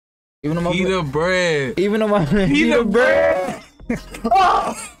Even though my pita bread. Even though my Pita bread.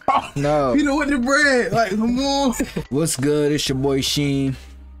 No. Pita with the bread. Like, come on. What's good? It's your boy Sheen.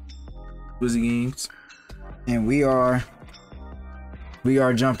 Wizzy Games. And we are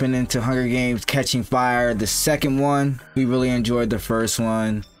jumping into Hunger Games Catching Fire, the second one. We really enjoyed the first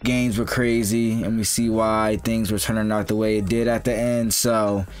one. Games were crazy, and we see why things were turning out the way it did at the end.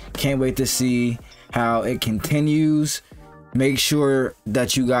 So can't wait to see how it continues. Make sure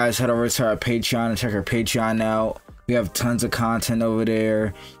that you guys head over to our Patreon and check our Patreon out. We have tons of content over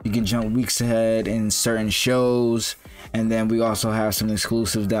there. You can jump weeks ahead in certain shows. And then we also have some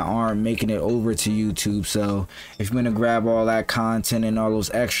exclusives that aren't making it over to YouTube. So if you want to grab all that content and all those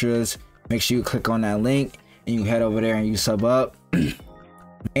extras, make sure you click on that link and you head over there and you sub up.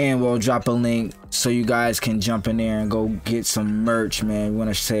 And we'll drop a link so you guys can jump in there and go get some merch, man. We want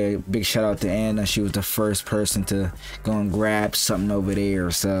to say a big shout out to Anna. She was the first person to go and grab something over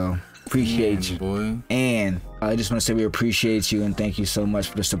there. So appreciate you, boy. And I just want to say we appreciate you and thank you so much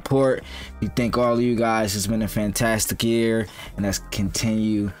for the support. We thank all of you guys. It's been a fantastic year, and let's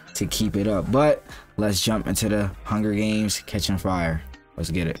continue to keep it up. But let's jump into the Hunger Games Catching Fire. Let's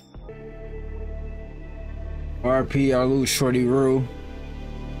get it. RP, our little shorty Rue.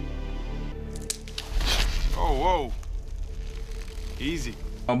 Oh, whoa. Easy.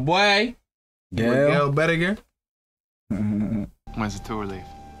 My boy. Gail Bettiger. When's the tour leave?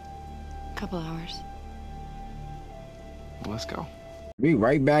 Couple hours. Well, let's go. We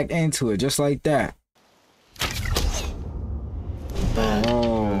right back into it, just like that.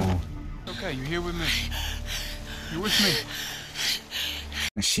 Oh. Okay, you're here with me. You're with me.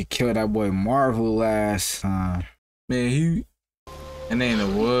 And she killed that boy Marvel last time. Man, and they in the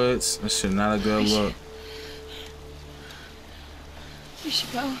woods. That shit not a good look. We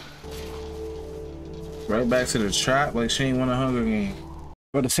should go. Right back to the trap like she ain't won a Hunger Game.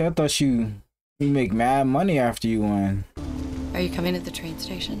 But I thought you make mad money after you won. Are you coming to the train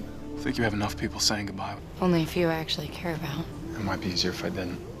station? I think you have enough people saying goodbye. Only a few I actually care about. It might be easier if I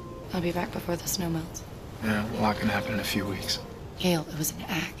didn't. I'll be back before the snow melts. Yeah, a lot can happen in a few weeks. Gail, it was an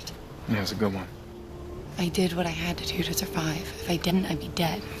act. Yeah, it was a good one. I did what I had to do to survive. If I didn't, I'd be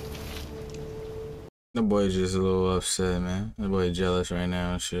dead. The boy's just a little upset, man. The boy jealous right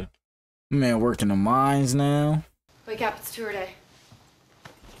now and shit. Man worked in the mines now. Wake up, it's tour day.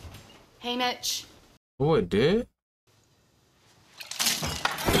 Hey, Mitch. Boy did?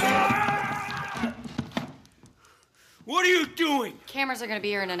 What are you doing? Cameras are gonna be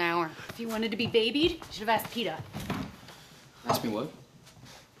here in an hour. If you wanted to be babied, you should have asked PETA. Ask me what?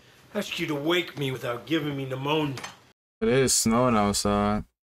 Asked you to wake me without giving me pneumonia. It is snowing outside.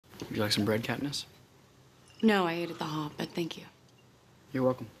 Would you like some bread, Katniss? No, I ate at the hop, but thank you. You're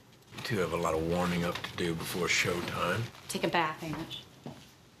welcome. You two have a lot of warming up to do before showtime. Take a bath, hey, Mitch.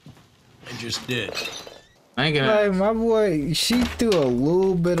 I just did. I ain't gonna. Like, my boy, she threw a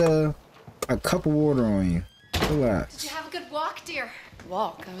little bit of a cup of water on you. Relax. Did you have a good walk, dear?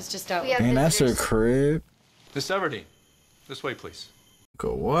 Walk? I was just out. Man, that's her crib. Miss Everdeen, this way, please.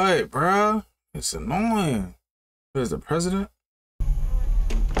 Go what, bro? It's annoying. Where's the president?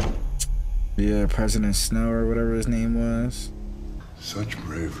 Yeah, President Snow or whatever his name was. Such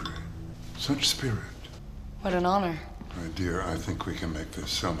bravery, such spirit. What an honor. My dear, I think we can make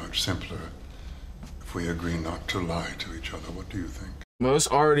this so much simpler if we agree not to lie to each other. What do you think? Well, it's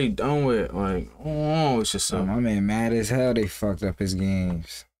already done with. Like, oh, it's just So so. my man mad as hell they fucked up his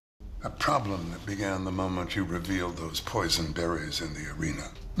games. A problem that began the moment you revealed those poison berries in the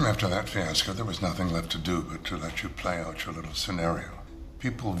arena. After that fiasco, there was nothing left to do but to let you play out your little scenario.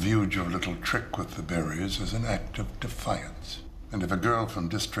 People viewed your little trick with the berries as an act of defiance. And if a girl from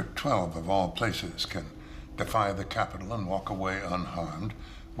District 12, of all places, can defy the Capitol and walk away unharmed,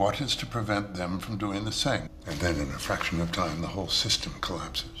 what is to prevent them from doing the same? And then in a fraction of time, the whole system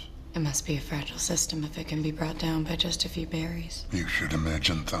collapses. It must be a fragile system if it can be brought down by just a few berries. You should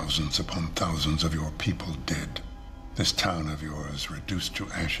imagine thousands upon thousands of your people dead. This town of yours reduced to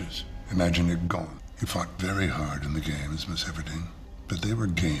ashes. Imagine it gone. You fought very hard in the games, Miss Everdeen, but they were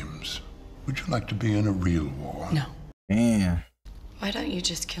games. Would you like to be in a real war? No. Damn. Why don't you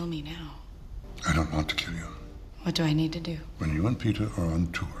just kill me now? I don't want to kill you. What do I need to do? When you and Peter are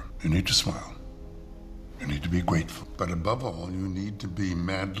on tour, you need to smile. You need to be grateful. But above all, you need to be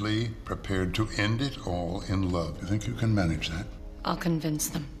madly prepared to end it all in love. You think you can manage that? I'll convince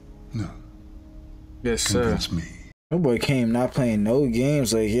them. No. Yes, sir. Convince me. My boy came not playing no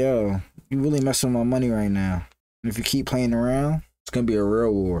games. Like, yo, you really messing with my money right now. And if you keep playing around, it's gonna be a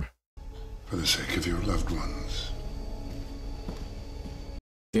real war. For the sake of your loved ones.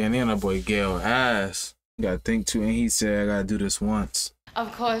 Damn, that boy Gail ass. You gotta think too, and he said I gotta do this once.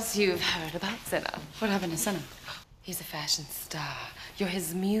 Of course you've heard about Cinna. What happened to Senna? He's a fashion star. You're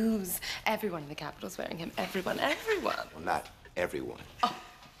his muse. Everyone in the Capitol's wearing him. Everyone. Well, not everyone. Oh.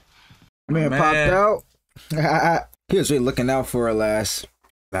 Man, popped out. He was really looking out for her last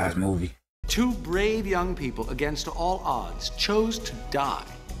movie. Two brave young people, against all odds, chose to die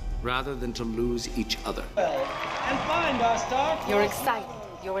rather than to lose each other. And find our star. You're excited.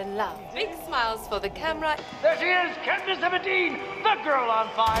 You're in love. Big smiles for the camera. There she is, Katniss 17, the girl on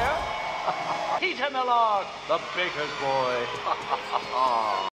fire. Peter Millard, the baker's boy.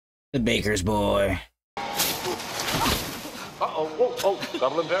 The baker's boy. Uh-oh,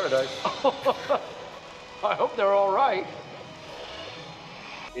 trouble in paradise. I hope they're all right.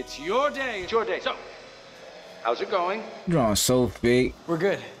 It's your day. It's your day. So, how's it going? Drawing so fake. We're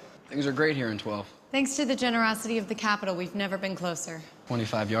good. Things are great here in 12. Thanks to the generosity of the Capitol, we've never been closer.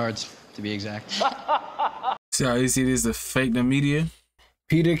 25 yards, to be exact. See how easy it is to fake the media?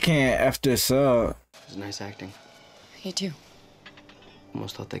 Peter can't F this up. It was nice acting. You too.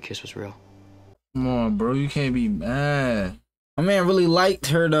 Almost thought that kiss was real. Come on, bro. You can't be mad. My man really liked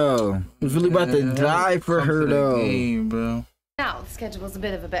her, though. He was really about to die for her, though. Game, bro. Now, the schedule's a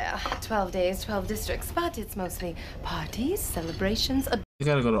bit of a bear. 12 days, 12 districts, but it's mostly parties, celebrations. You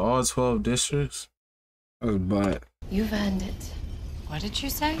gotta go to all 12 districts? That was butt. You've earned it. What did you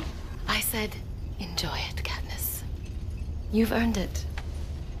say? I said, enjoy it, Katniss. You've earned it.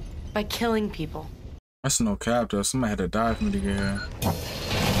 By killing people. That's no cap, though. Somebody had to die for me to get here.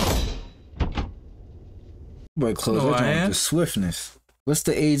 But close with the swiftness. What's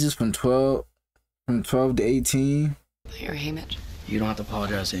the ages from 12 to 18? Your Haymitch. You don't have to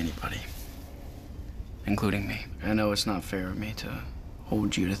apologize to anybody, including me. I know it's not fair of me to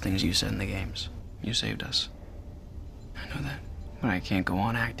hold you to things you said in the games. You saved us. I know that. But I can't go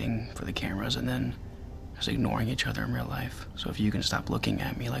on acting for the cameras and then just ignoring each other in real life. So if you can stop looking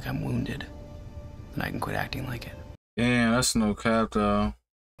at me like I'm wounded, then I can quit acting like it. Damn, that's no cap, though.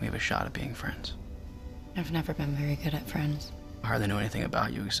 We have a shot at being friends. I've never been very good at friends. I hardly know anything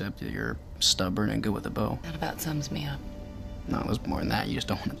about you except that you're stubborn and good with a bow. That about sums me up. No, there's more than that. You just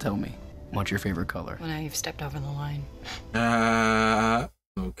don't want to tell me. What's your favorite color? Well, now you've stepped over the line.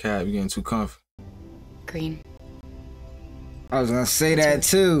 No cap, you're getting too comfy. Green. I was gonna say that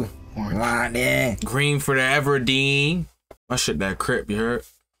too. Orange. Why then? Green for the Everdeen. My shit that crip, you heard?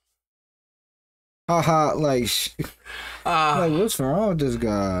 Haha, like what's wrong with this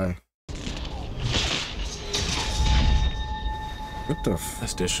guy? What the f?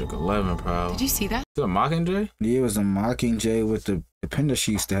 That's District 11, probably. Did you see that? Is it a Mockingjay? Yeah, it was a Mockingjay with the pin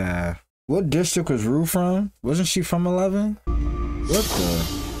she used to have. What district was Rue from? Wasn't she from 11? What the?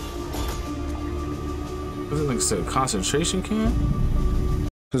 Was it like a concentration camp?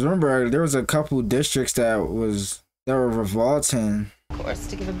 Because remember, there was a couple districts that were revolting. Of course,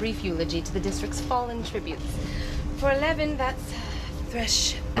 to give a brief eulogy to the district's fallen tributes. For 11, that's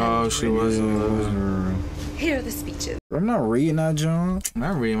Thresh. Oh, she was. Here are the speeches. I'm not reading that, John.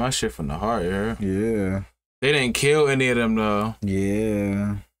 I'm reading my shit from the heart, yeah. Yeah. They didn't kill any of them, though.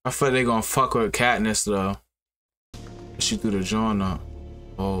 Yeah. I feel like they gonna fuck with Katniss, though. She threw the joint up.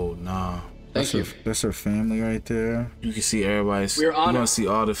 Oh, nah. Thank you. That's her family right there. You can see everybody's. We're honored. You gonna see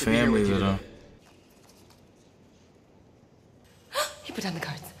all the families of them. He put down the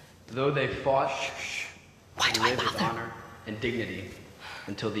cards. Though they fought, Why do I lived with bother? honor and dignity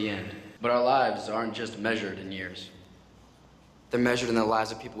until the end. But our lives aren't just measured in years. They're measured in the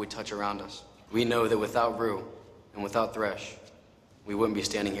lives of people we touch around us. We know that without Rue and without Thresh, we wouldn't be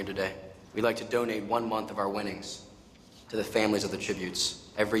standing here today. We'd like to donate 1 month of our winnings to the families of the tributes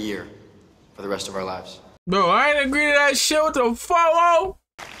every year for the rest of our lives. Bro, I ain't agree to that shit. What the fuck, whoa?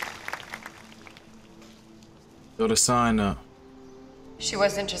 Throw the sign up. She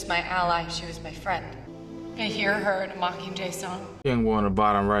wasn't just my ally, she was my friend. I hear her in a Mockingjay song. Young boy on the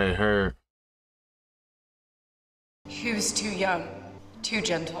bottom right, her. She was too young, too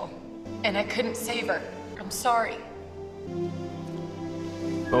gentle, and I couldn't save her. I'm sorry.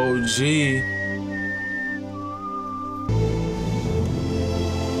 OG.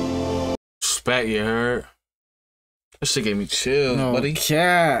 Respect, you heard? That shit gave me chills, No buddy.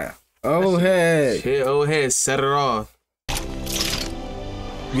 cat. Oh head. Shit, old head, set it off.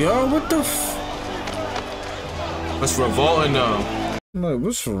 Yo, what the f? What's revolting though? Like,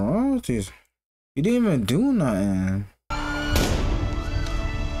 what's wrong with these? You didn't even do nothing. I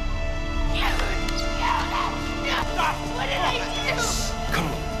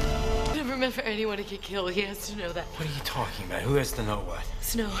never meant for anyone to get killed. He has to know that. What are you talking about? Who has to know what?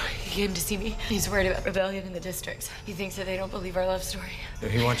 Snow, he came to see me. He's worried about rebellion in the districts. He thinks that they don't believe our love story. So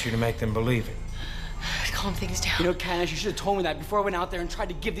he wants you to make them believe it. Calm things down. You know, Katniss, you should have told me that before I went out there and tried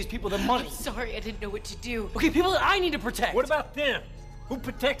to give these people their money. I'm sorry, I didn't know what to do. Okay, people that I need to protect. What about them? Who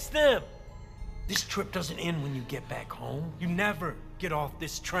protects them? This trip doesn't end when you get back home. You never get off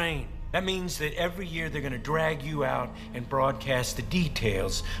this train. That means that every year they're gonna drag you out and broadcast the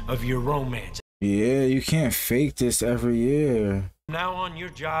details of your romance. Yeah, you can't fake this every year. From now on, your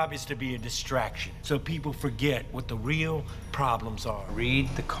job is to be a distraction, so people forget what the real problems are. Read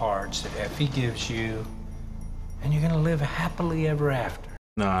the cards that Effie gives you, and you're gonna live happily ever after.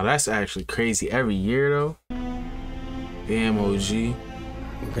 Nah, that's actually crazy. Every year, though. Damn, OG.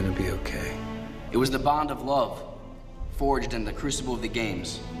 We're gonna be okay. It was the bond of love, forged in the crucible of the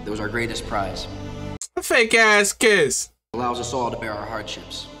games. That was our greatest prize. A fake-ass kiss. Allows us all to bear our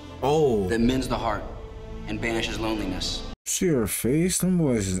hardships. Oh. That mends the heart and banishes loneliness. See her face? Them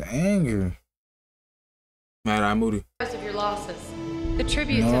boys is angry. Mad Eye Moody. Because of your losses. The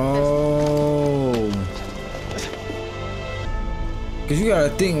tributes of No. Because you gotta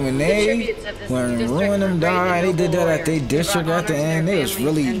think when Ruin them died, they did that at their district at the end. They was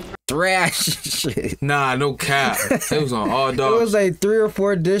really thrashing shit. Nah, no cap. It was on all dogs. It was like 3 or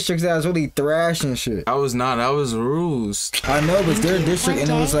 4 districts that was really thrashing shit. I was not. That was rules. I know, but their district, and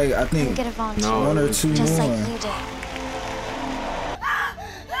it was like, I think, no, 1 or 2 more.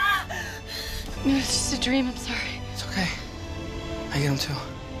 No, it's just a dream. I'm sorry. It's okay. I get them too.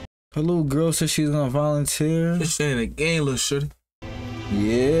 Her little girl said she's gonna volunteer. Just saying a game, little shorty.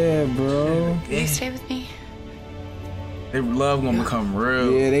 Yeah, bro. Will you stay with me? Their love gonna become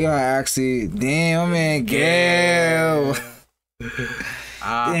real. Yeah, they gonna actually. Damn, man, Gail.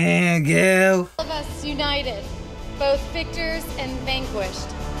 Damn, Gail. All of us united, both victors and vanquished,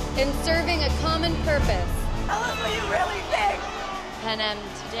 in serving a common purpose. Tell us what you really think. Panem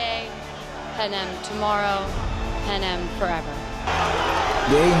today, Panem tomorrow, Panem forever.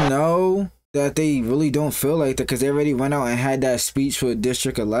 They know that they really don't feel like that because they already went out and had that speech with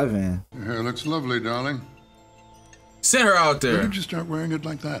District 11. Your hair looks lovely, darling. Send her out there. When did you start wearing it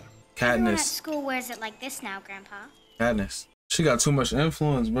like that? Everyone at Katniss. school wears it like this now, Grandpa. Katniss. She got too much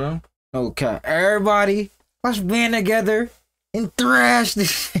influence, bro. Okay, everybody, let's band together and thrash this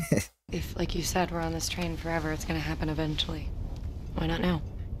shit. If, like you said, we're on this train forever, it's gonna happen eventually. Why not now?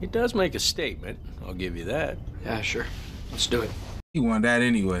 It does make a statement. I'll give you that. Yeah, sure. Let's do it. He wanted that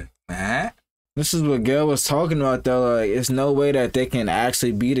anyway. Nah. This is what Gail was talking about, though. Like, it's no way that they can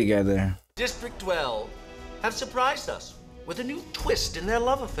actually be together. District 12 have surprised us with a new twist in their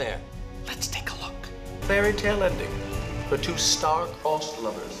love affair. Let's take a look. Fairy tale ending for 2 star-crossed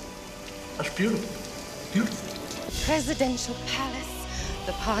lovers. That's beautiful. Beautiful. Presidential Palace,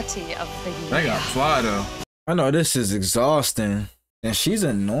 the party of the year. They got fly, though. I know this is exhausting. And she's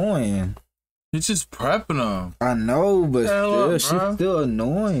annoying. He's just prepping them. I know, but still, up, she's still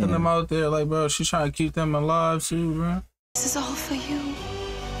annoying. Putting them out there like, bro, she's trying to keep them alive too, bro. This is all for you.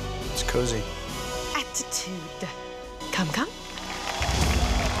 It's cozy. Attitude. Come, come.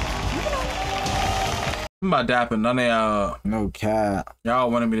 I'm about dapping none of y'all. No cat. Y'all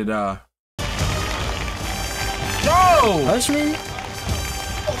wanted me to die. No! Touch me?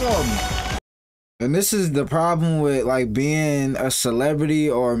 And this is the problem with like being a celebrity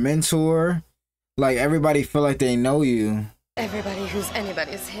or a mentor. Like everybody feel like they know you. Everybody who's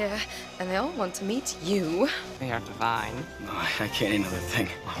anybody is here, and they all want to meet you. They are divine. No, I can't eat another thing.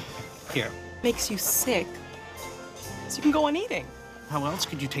 Here. Makes you sick. So you can go on eating. How else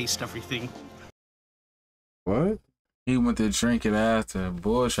could you taste everything? What? He went to drink it after.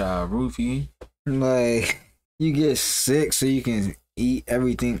 Bullshit, roofie. Like, you get sick so you can eat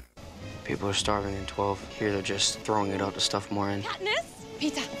everything. People are starving in 12. Here they're just throwing it out to stuff more in. Katniss?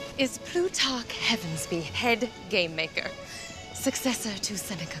 Peter is Plutarch Heavensby, head game maker, successor to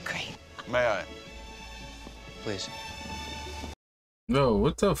Seneca Crane. May I? Please. Yo,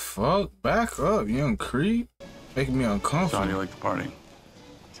 what the fuck? Back up, young creep. Making me uncomfortable. So how do you like the party?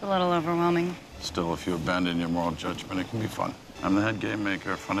 It's a little overwhelming. Still, if you abandon your moral judgment, it can be fun. I'm the head game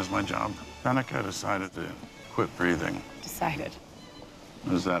maker. Fun is my job. Seneca decided to quit breathing. Decided.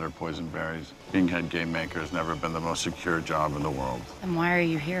 Is that or poison berries? Being head game maker has never been the most secure job in the world. Then why are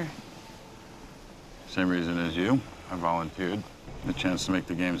you here? Same reason as you. I volunteered. The chance to make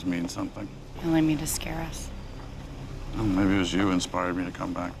the games mean something. You only mean to scare us. Well, maybe it was you who inspired me to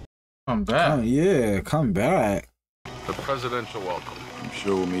come back. Come back? Oh, yeah, come back. The presidential welcome. I'm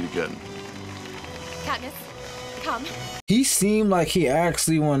sure we'll meet again. Katniss, come. He seemed like he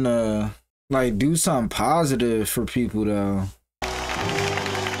actually wanna like do something positive for people though.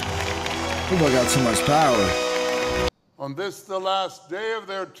 People got too much power. On this, the last day of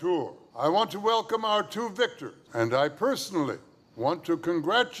their tour, I want to welcome our 2 victors, and I personally want to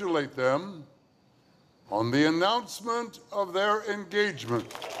congratulate them on the announcement of their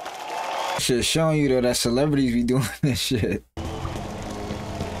engagement. Shit showing you though that celebrities be doing this shit.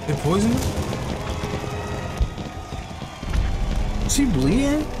 They poisoned her? Is he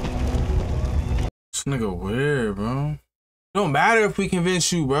bleeding? This nigga weird, bro. It don't matter if we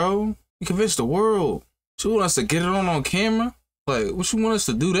convince you, bro. We convince the world. You want us to get it on camera? Like, what you want us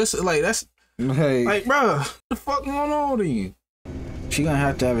to do? That's hey, like, bro, what the fuck going on to you? She gonna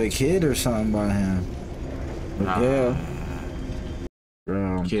have to have a kid or something by him. Yeah.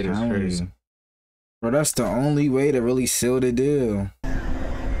 Bro, kid is crazy. Bro, that's the only way to really seal the deal.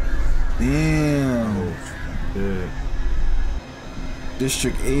 Damn. Yeah.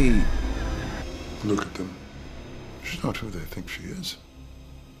 District 8. Look at them. She's not who they think she is.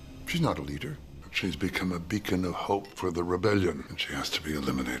 She's not a leader, but she's become a beacon of hope for the rebellion, and she has to be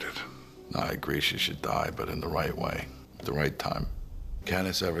eliminated. I agree she should die, but in the right way, at the right time.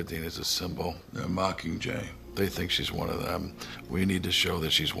 Katniss Everdeen is a symbol. They're mocking Jay. They think she's one of them. We need to show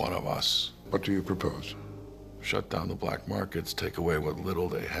that she's one of us. What do you propose? Shut down the black markets, take away what little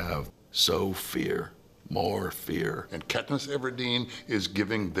they have. Sow fear. More fear. And Katniss Everdeen is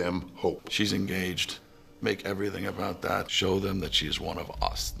giving them hope. She's engaged. Make everything about that. Show them that she's one of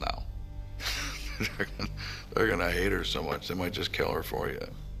us now. They're gonna hate her so much, they might just kill her for you.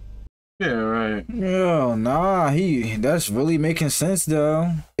 Yeah, right. Yo, nah, that's really making sense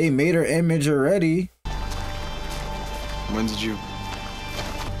though. They made her image already. When did you?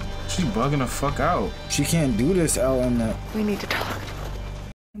 She bugging the fuck out. She can't do this out in the... We need to talk.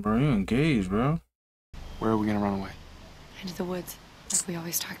 Bro, you engaged, bro. Where are we gonna run away? Into the woods, like we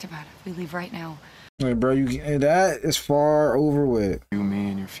always talked about. If we leave right now. Like, bro, that is far over with. You, me,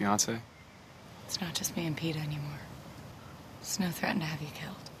 and your fiance? It's not just me and Peter anymore. There's no threat to have you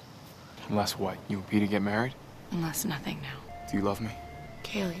killed. Unless what? You and Peter get married? Unless nothing now. Do you love me?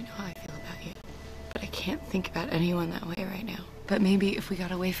 Kale, you know how I feel about you. But I can't think about anyone that way right now. But maybe if we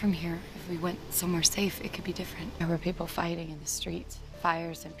got away from here, if we went somewhere safe, it could be different. There were people fighting in the streets.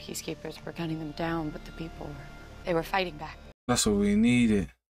 Fires and peacekeepers were gunning them down, but the people they were fighting back. That's what we needed.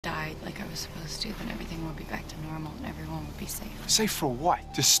 Died like I was supposed to, then everything would be back to normal and everyone would be safe. Safe for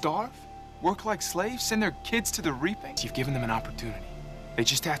what? To starve? Work like slaves? Send their kids to the reaping? You've given them an opportunity. They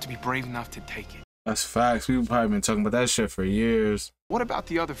just have to be brave enough to take it. That's facts. We've probably been talking about that shit for years. What about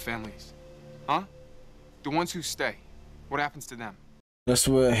the other families? Huh? The ones who stay. What happens to them? That's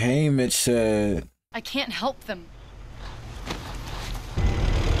what Haymitch said. I can't help them.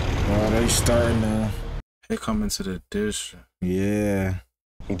 Oh, they starting now. They come into the district. Yeah.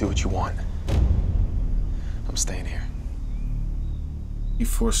 You do what you want. I'm staying here. He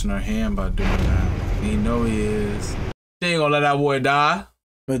forcing her hand by doing that. He know he is. They ain't gonna let that boy die.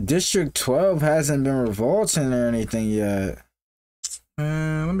 But District 12 hasn't been revolting or anything yet.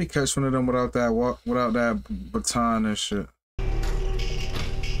 Man, let me catch one of them without that baton and shit.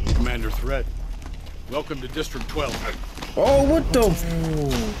 Commander Threat, welcome to District 12. Oh, what the?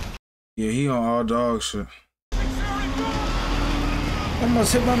 Yeah, he on all dog shit.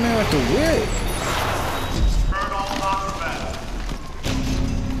 Almost hit my man with the whip.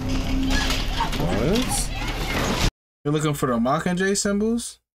 What? You're looking for the Mockingjay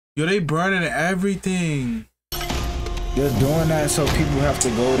symbols? Yo, they burning everything. They're doing that so people have to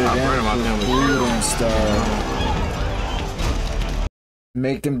go to them for food and stuff.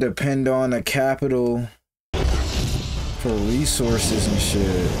 Make them depend on the capital for resources and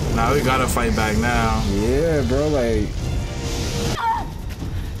shit. Nah, we gotta fight back now. Yeah, bro, like...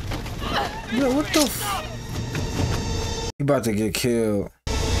 Yo, what the f... He about to get killed.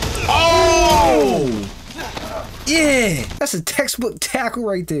 Oh! Yeah! That's a textbook tackle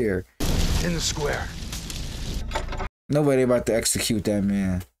right there. In the square. No way they about to execute that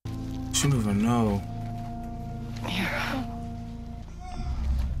man. She don't even know. Hero.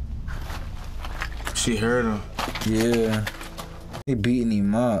 She heard him. Yeah. They beating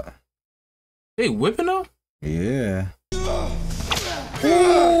him up. They whipping him? Yeah.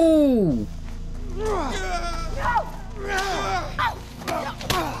 Ooh!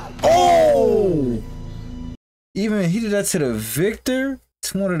 Oh! Even he did that to the victor?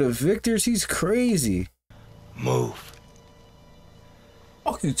 It's one of the victors? He's crazy. Move.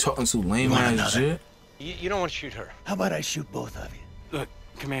 Fuck you talking to lame ass shit? You don't want to shoot her. How about I shoot both of you? Look,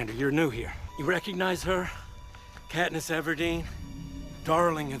 Commander, you're new here. You recognize her? Katniss Everdeen?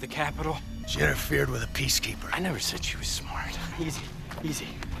 Darling of the capital? She interfered with a peacekeeper. I never said she was smart. Easy, easy.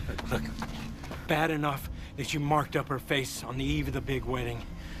 Look, bad enough that you marked up her face on the eve of the big wedding.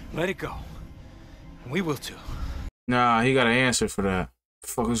 Let it go. And we will too. Nah, he got an answer for that. The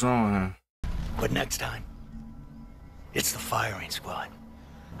fuck is wrong with him? But next time, it's the firing squad.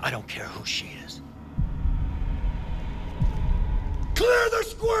 I don't care who she is.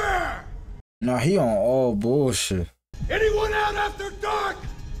 square! Nah, he on all bullshit. Anyone out after dark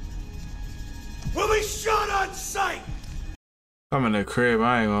will be shot on sight! I'm in the crib,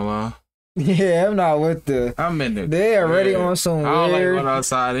 I ain't gonna lie. Yeah, I'm not with the. I'm in the They already on some I don't weird. like going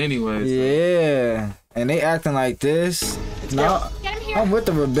outside anyway. Yeah, and they acting like this. No, I'm with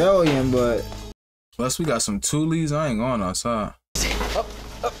the rebellion, but. Plus, we got some Tulies. I ain't going outside.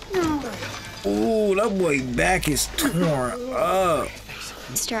 Ooh, that boy back is torn up.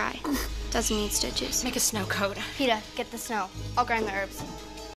 It's dry. Doesn't need stitches. Make a snow coat. Peter, get the snow. I'll grind the herbs.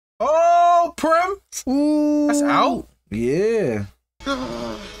 Oh, Prim. Ooh. That's out? Yeah.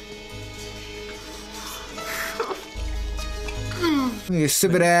 You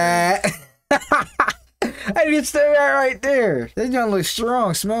sip of that. I need to stay right there. That young look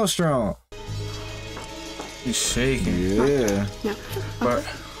strong, smell strong. He's shaking. Yeah. But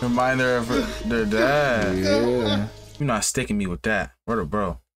reminder of their dad. Yeah. You're not sticking me with that. Word of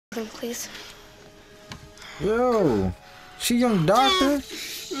bro. Please. Yo, she young doctor.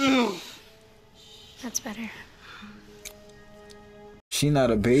 That's better. She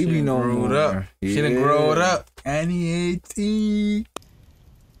not a baby She no growed more. up. She done growed up. And he 18.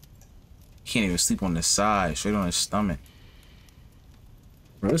 Can't even sleep on the side, straight on his stomach.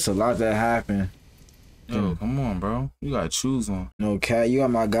 Bro, it's a lot that happened. Yo, come on, bro. You gotta choose one. No, Cat, you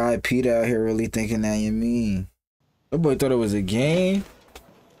got my guy Peter out here really thinking that you mean. That boy thought it was a game.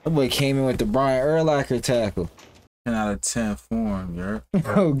 That boy came in with the Brian Urlacher tackle. 10 out of 10 form, yo.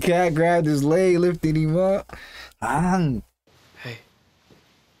 Bro, Cat grabbed his leg, lifted him up. Hey.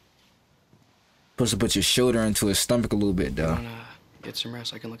 Supposed to put your shoulder into his stomach a little bit, though. Wanna get some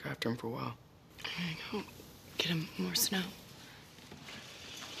rest? I can look after him for a while. Get him more snow.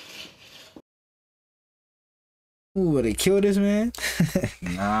 Ooh, they killed this man?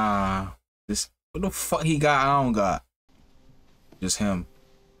 Nah. This, what the fuck he got I don't got? Just him.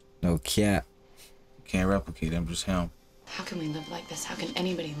 No Cap. Can't replicate him, just him. How can we live like this? How can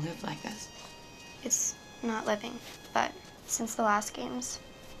anybody live like this? It's not living, but since the last games,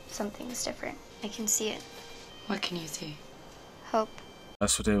 something's different. I can see it. What can you see? Hope.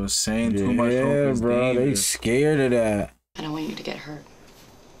 That's what they was saying. Too much hope Yeah, is bro, they dangerous. scared of that. I don't want you to get hurt.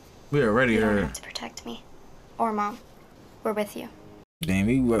 We already You don't heard. have to protect me. Or Mom. We're with you. Damn,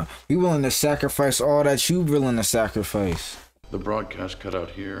 we willing to sacrifice all that you willing to sacrifice. The broadcast cut out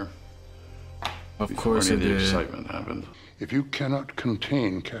here. Of course Before it any of did. the excitement happened. If you cannot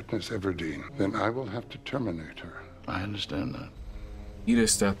contain Katniss Everdeen, then I will have to terminate her. I understand that. He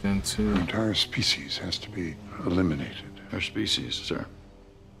just stepped in too. The entire species has to be eliminated. Our species, sir.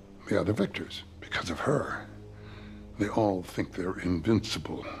 The other victors, because of her. They all think they're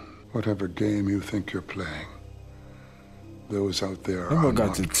invincible. Whatever game you think you're playing, those out there That are boy got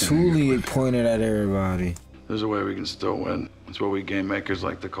not the playing it Thule with pointed at everybody. There's a way we can still win. It's what we game makers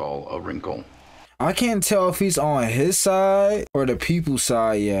like to call a wrinkle. I can't tell if he's on his side or the people's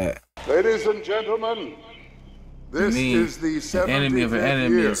side yet. Ladies and gentlemen, this is the 75th enemy of an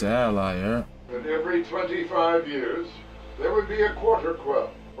enemy year. is an ally, yeah. And every 25 years, there would be a Quarter Quell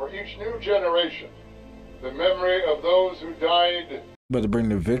for each new generation. The memory of those who died, About to bring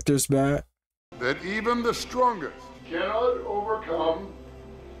the victors back. that even the strongest cannot overcome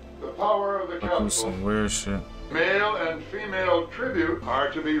the power of the Fucking council. some weird shit. Male and female tribute are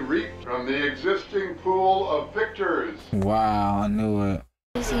to be reaped from the existing pool of victors. Wow, I knew it.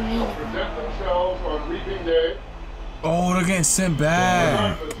 Present themselves on reaping day. Oh, they're getting sent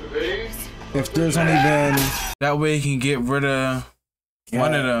back. If there's only been That way he can get rid of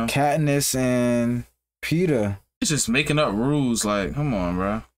one of them. Katniss and Peter. It's just making up rules. Like, come on,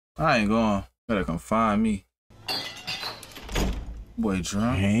 bro. I ain't going. Better come find me. Boy,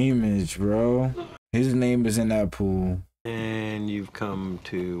 drunk. Hamish, bro. His name is in that pool. And you've come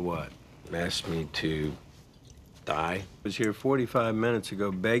to what? Ask me to die? I was here 45 minutes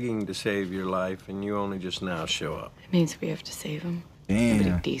ago begging to save your life, and you only just now show up. It means we have to save him. Damn.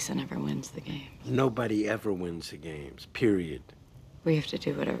 Nobody decent ever wins the game. Nobody ever wins the games, period. We have to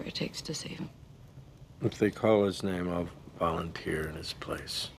do whatever it takes to save him. If they call his name, I'll volunteer in his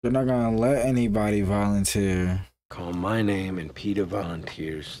place. They're not gonna let anybody volunteer. Call my name and Peter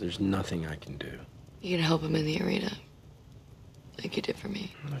volunteers. There's nothing I can do. You can help him in the arena. Like you did for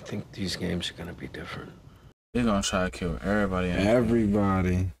me. I think these games are gonna be different. They're gonna try to kill everybody.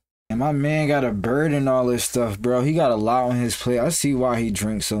 Everybody. And my man got a bird and all this stuff, bro. He got a lot on his plate. I see why he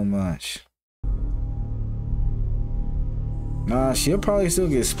drinks so much. Nah, she'll probably still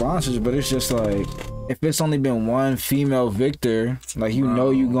get sponsors, but it's just like, if it's only been one female victor, like, you know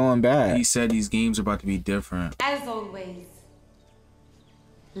you going back. He said these games are about to be different. As always,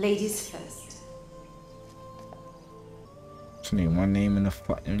 ladies first. Just need one name in the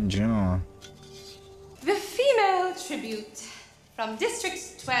fucking John. The female tribute from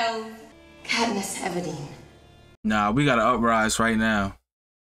District 12, Katniss Everdeen. Nah, we gotta uprise right now.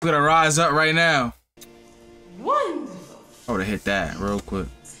 We gotta rise up right now. Wonderful. I would've hit that real quick.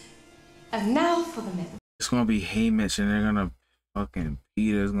 And now for the myth. It's gonna be Haymitch and they're gonna fucking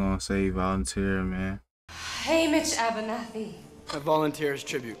Peter's gonna say volunteer, man. Haymitch Abernathy. A volunteer's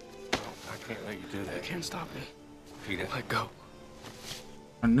tribute. I can't let you do that. You can't stop me. Peter, Let go.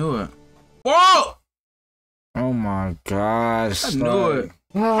 I knew it. Whoa! Oh my gosh. I knew it.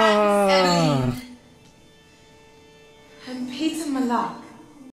 Ah. And Peter Malak.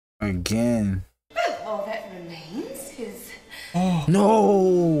 Again. Well, all that remains is... Oh.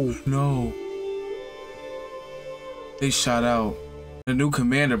 No. No. They shot out. The new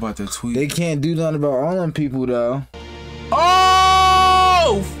commander about to tweet. They can't do nothing about all them people though.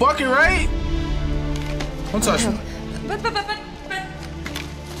 Oh! Fucking right? Don't touch me. But...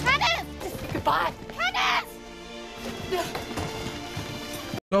 Katniss! Goodbye. Katniss!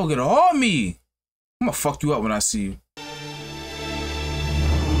 Yo, get on me. I'm gonna fuck you up when I see you.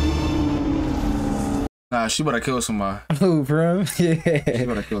 Nah, she better kill somebody. Who, bro? Yeah. She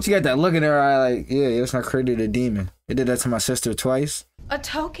better kill somebody. She got that look in her eye like, yeah, it's not created a demon. It did that to my sister twice. A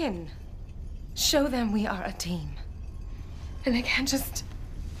token. Show them we are a team. And they can't just...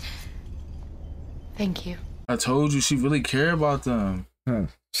 Thank you. I told you she really care about them.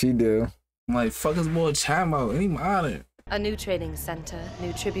 She do. I'm like, fuck this boy chatting about any modern. A new training center,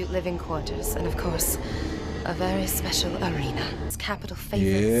 new tribute living quarters, and of course, a very special arena. It's capital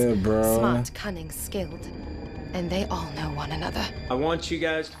favorites. Yeah, bro. Smart, cunning, skilled. And they all know one another. I want you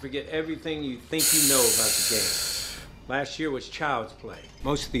guys to forget everything you think you know about the game. Last year was child's play.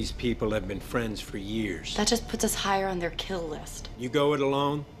 Most of these people have been friends for years. That just puts us higher on their kill list. You go it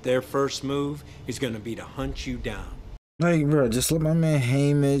alone, their first move is gonna be to hunt you down. Like, bro, just let my man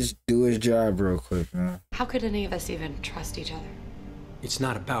Haymitch do his job real quick, man. How could any of us even trust each other? It's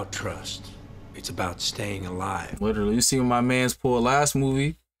not about trust. It's about staying alive. Literally, you see what my man's pulled last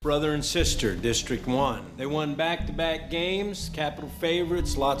movie. Brother and sister, District 1. They won back-to-back games, capital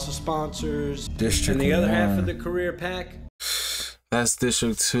favorites, lots of sponsors. District and the other 1. half of the career pack? That's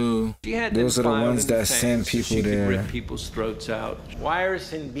District 2. She had Those are the filed ones in the that send fence so people she could there. rip people's throats out.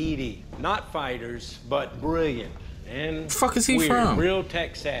 Wyrus and Beatty, not fighters, but brilliant. And The fuck is he weird, from? Real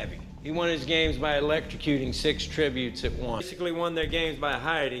tech savvy. He won his games by electrocuting 6 tributes at once. Basically won their games by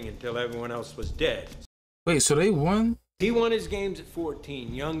hiding until everyone else was dead. Wait, so they won? He won his games at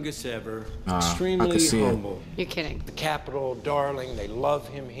 14, youngest ever, I extremely could see it. humble. You're kidding. The capital, darling, they love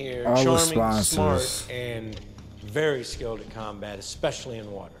him here. All the Charming, sponsors. smart, and very skilled at combat, especially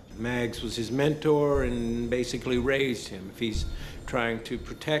in water. Mags was his mentor and basically raised him. If he's trying to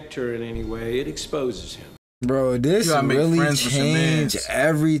protect her in any way, it exposes him. Bro, this You gotta make really friends with your changed mans.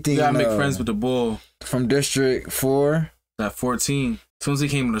 everything. You gotta make though. friends with the bull. From District 4. That 14. As soon as he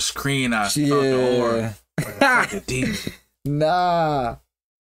came on the screen, I felt the aura. Like a demon. Nah.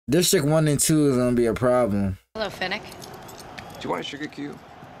 District 1 and 2 is gonna be a problem. Hello, Finnick. Do you want a sugar cube?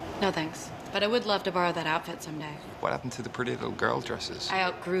 No thanks. But I would love to borrow that outfit someday. What happened to the pretty little girl dresses? I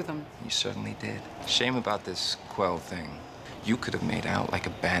outgrew them. You certainly did. Shame about this Quell thing. You could have made out like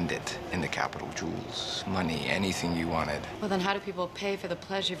a bandit in the capital. Jewels, money, anything you wanted. Well, then how do people pay for the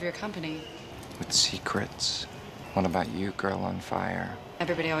pleasure of your company? With secrets. What about you, girl on fire?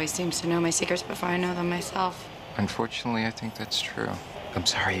 Everybody always seems to know my secrets before I know them myself. Unfortunately, I think that's true. I'm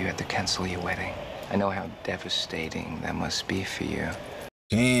sorry you had to cancel your wedding. I know how devastating that must be for you.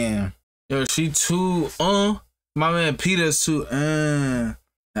 Damn. Yo, she too, my man Peter's too, That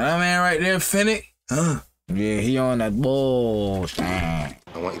man right there, Finnick, Yeah, he on that bull. Damn.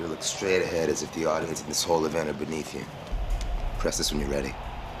 I want you to look straight ahead as if the audience in this whole event are beneath you. Press this when you're ready.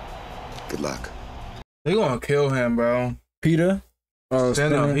 Good luck. They gonna kill him, bro. Peter? Oh,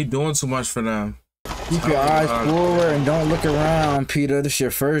 Stand up. Spinner. He doing too much for them. Keep your eyes forward and don't look around, Peter. This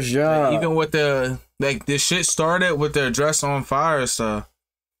your first job. Even with the, like, this shit started with their dress on fire stuff.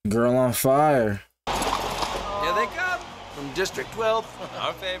 Girl on fire. Here they come from District 12.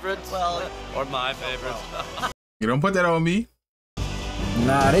 Our favorites. Well, or my favorites. You don't put that on me.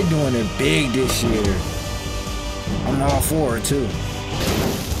 Nah, they doing it big this year. I'm all for it, too.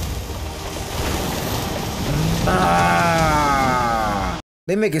 Ah,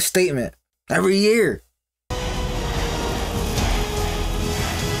 they make a statement every year.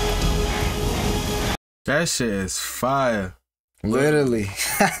 That shit is fire. Literally.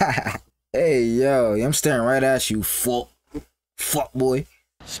 Hey, yo, I'm staring right at you, fuck boy.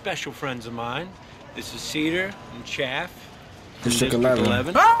 Special friends of mine. This is Cedar and Chaff. from District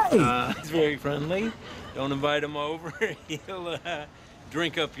 11. He's very friendly. Don't invite him over. He'll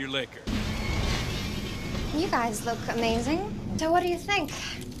drink up your liquor. You guys look amazing. So what do you think?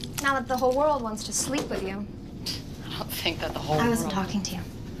 Now that the whole world wants to sleep with you. I don't think that the whole I wasn't world... talking to you.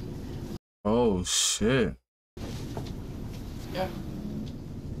 Oh shit. Yeah.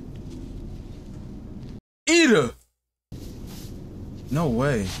 Eater. No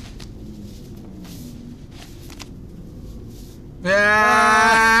way.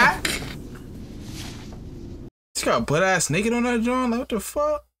 Yeah. She got butt ass naked on that joint. Like, what the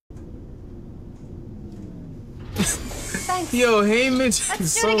fuck? Thanks. Yo, Heyman Let's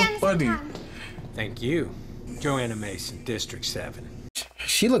is do so it again funny. sometime. Thank you. Joanna Mason, District 7.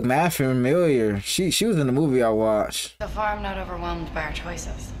 She looked mad familiar. She was in the movie I watched. So far, I'm not overwhelmed by our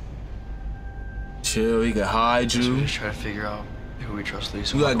choices. Chill, he can hide So we you. just try to figure out who we trust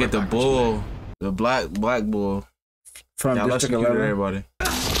least. You gotta get the bull, the black bull. From now let's District shoot 11. everybody.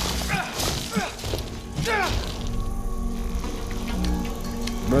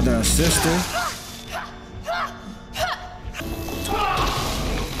 Brother and sister.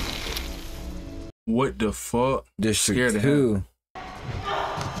 What the fuck? District Scared of 2.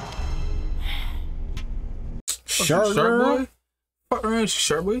 Shark girl? boy? Fuck around,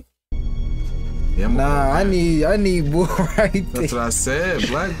 shark boy? Yeah, nah, I need bull right there. That's what I said,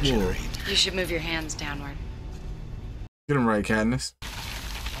 black bull. You should move your hands downward. Get him right, Katniss.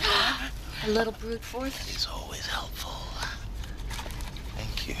 A little brute force. It's always helpful.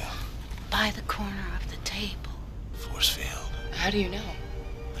 Thank you. By the corner of the table. Force field. How do you know?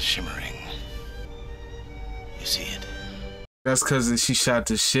 Shimmering. You see it? That's cause she shot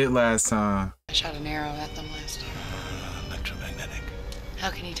the shit last time. I shot an arrow at them last year. Electromagnetic. How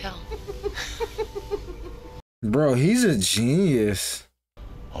can you tell? Bro, he's a genius.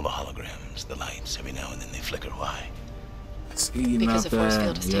 All the holograms, the lights, every now and then they flicker. Why? It's eating Because up the force that,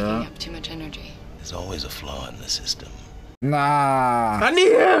 field is taking up too much energy. There's always a flaw in the system. Nah. I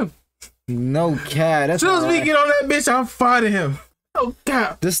need him. No cat. That's As soon as we all get on that bitch, I'm fighting him. Oh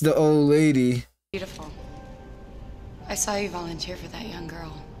god. This the old lady. Beautiful. I saw you volunteer for that young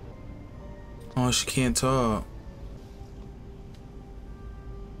girl. Oh, she can't talk.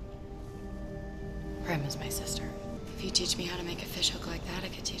 Prim is my sister. If you teach me how to make a fish hook like that, I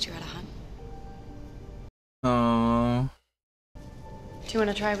could teach you how to hunt. Oh. Do you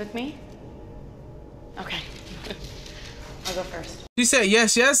want to try with me? Okay. I'll go first. She said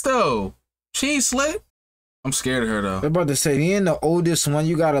yes though. She ain't slick. I'm scared of her though. I'm about to say, being the oldest one,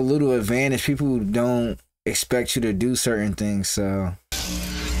 you got a little advantage. People don't expect you to do certain things, so.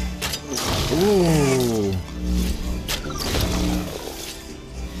 Ooh.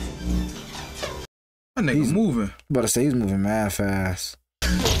 That nigga moving. About to say he's moving mad fast.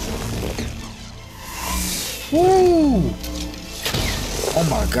 Woo! Oh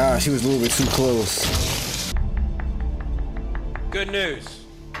my gosh, he was a little bit too close. Good news.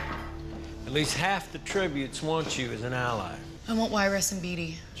 At least half the tributes want you as an ally. I want Wyrus and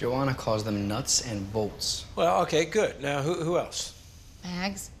Beatty. Joanna calls them nuts and bolts. Well, okay, good. Now, who else?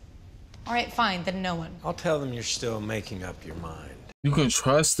 Mags? All right, fine, then no one. I'll tell them you're still making up your mind. You can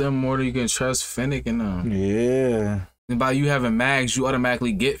trust them more than you can trust Finnick and them. Yeah. And by you having Mags, you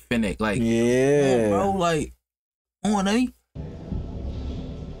automatically get Finnick. Like, yeah, bro, like, on eh?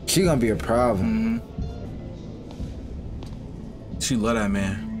 She gonna be a problem. She love that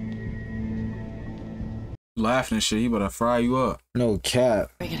man. Laughing and shit, he better fry you up. No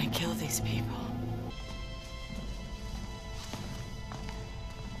cap. We're gonna kill these people.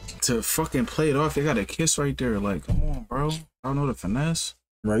 To fucking play it off, they got a kiss right there. Like, come on, bro. I don't know the finesse.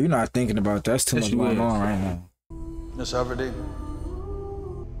 Bro, you're not thinking about that. That's too Yes, much you going is. on right now. Miss Everdeen.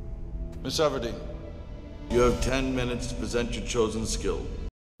 Miss Everdeen. You have 10 minutes to present your chosen skill.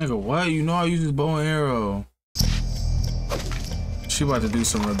 Nigga, what? You know I use this bow and arrow. She about to do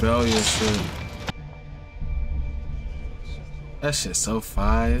some rebellious shit. That shit's so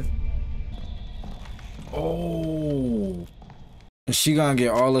fire. Oh. And she gonna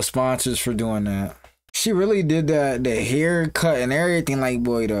get all the sponsors for doing that. She really did that, the haircut and everything like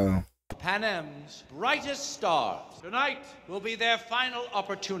boy though. Panem's brightest stars. Tonight will be their final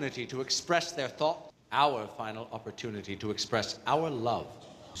opportunity to express their thoughts, our final opportunity to express our love.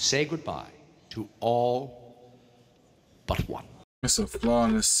 Say goodbye to all but one. It's a flaw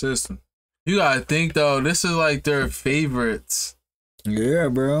in the system. You gotta think though, this is like their favorites. Yeah,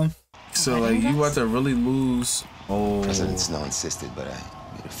 bro. So like you about to really lose. Oh. President Snow insisted, but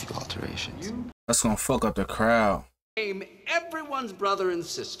I made a few alterations. That's gonna fuck up the crowd. Name everyone's brother and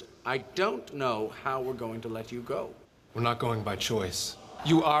sister. I don't know how we're going to let you go. We're not going by choice.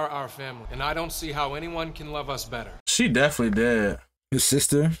 You are our family, and I don't see how anyone can love us better. She definitely did. His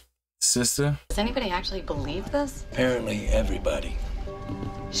sister? Sister? Does anybody actually believe this? Apparently everybody.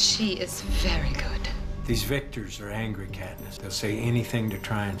 She is very good. These victors are angry, Katniss. They'll say anything to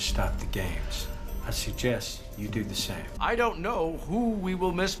try and stop the games. I suggest you do the same. I don't know who we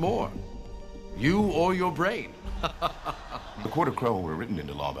will miss more, you or your brain. The Quarter Quell were written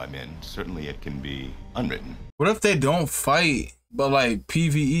into law by men. Certainly it can be unwritten. What if they don't fight, but like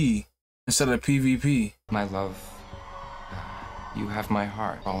PvE instead of PvP? My love, you have my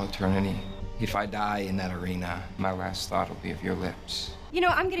heart all eternity. If I die in that arena, my last thought will be of your lips. You know,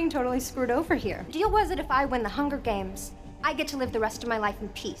 I'm getting totally screwed over here. The deal was that if I win the Hunger Games, I get to live the rest of my life in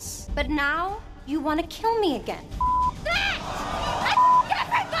peace. But now, you want to kill me again. Everybody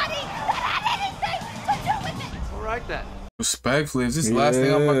that had anything to do with it! All right, then. Respectfully, is this the last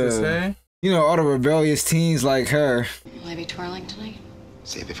thing I'm about to say? You know, all the rebellious teens like her. Will I be twirling tonight?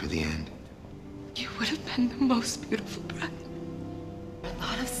 Save it for the end. You would have been the most beautiful bride. A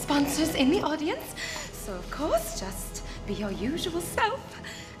lot of sponsors in the audience, so of course, just be your usual self.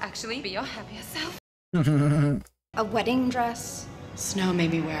 Actually, be your happier self. A wedding dress. Snow made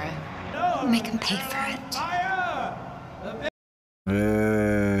me wear it. Make him pay for it.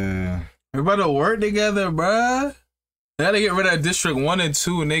 We're about to work together, bruh. They gotta get rid of District 1 and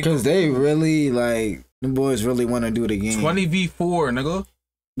 2, nigga. Cause they really, like, the boys really want to do it again. 20v4, nigga.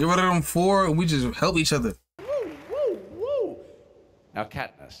 Get rid of them 4 and we just help each other. Now,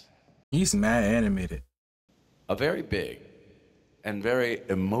 Katniss. He's mad animated. A very big and very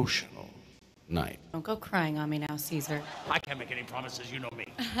emotional night. Don't go crying on me now, Caesar. I can't make any promises, you know me.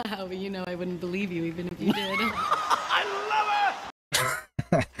 Well, you know I wouldn't believe you even if you did.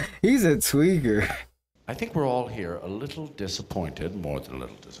 He's a tweaker. I think we're all here a little disappointed, more than a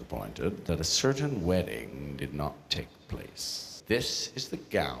little disappointed, that a certain wedding did not take place. This is the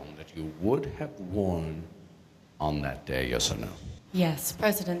gown that you would have worn on that day, yes or no? Yes,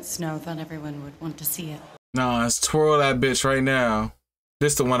 President Snow thought everyone would want to see it. Nah, let's twirl that bitch right now.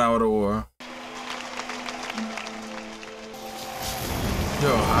 This the one I would have wore.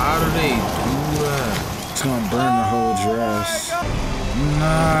 Yo, how do they do that? It's gonna burn the whole dress.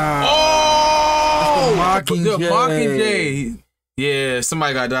 Nah. Oh! Mockingjay. Mockingjay. Yeah,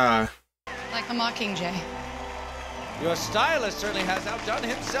 somebody got died. Like a Mockingjay. Your stylist certainly has outdone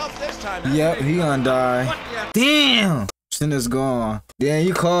himself this time. Yep, he gonna die. Damn! Cinna's gone. Damn,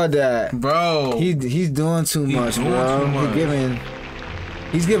 you called that. Bro. He's doing too much, bro.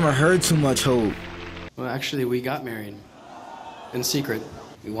 He's giving her too much hope. Well, actually, we got married. In secret.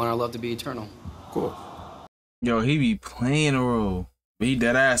 We want our love to be eternal. Cool. Yo, he be playing a role. But he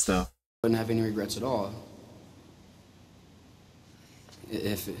dead ass though. Wouldn't have any regrets at all.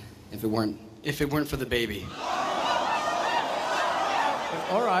 If it weren't for the baby.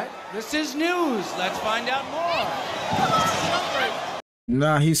 All right, this is news. Let's find out more.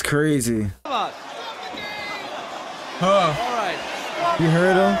 Nah, he's crazy. Come on. Huh. All right. You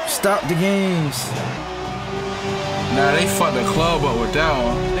heard him? Stop the games. Nah, they fucked the club up with that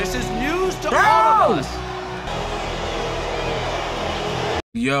one. This is news to all of us.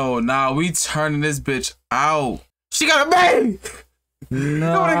 Yo, nah, we turning this bitch out. She got a baby.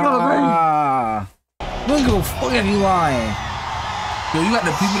 Nah. Don't give a fuck if you lying. Yo, you got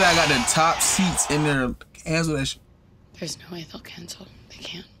the people that got the top seats in their cancel that shit. There's no way they'll cancel. They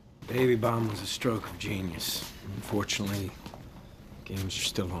can't. Baby bomb was a stroke of genius. Unfortunately, games are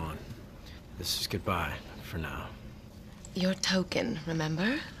still on. This is goodbye for now. Your token,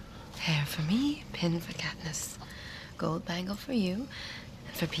 remember? Hair for me, pin for Katniss, gold bangle for you,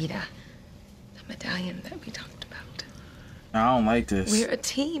 and for Peeta, the medallion that we talked about. I don't like this. We're a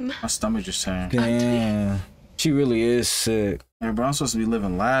team. My stomach just turned. Damn. She really is sick. Hey, bro, I'm supposed to be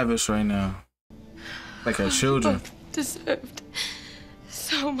living lavish right now. Like our children. Both deserved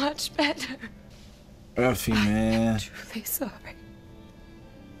so much better. Ruffy, man. I'm truly sorry.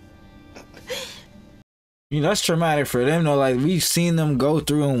 You know, that's traumatic for them, though. Like, we've seen them go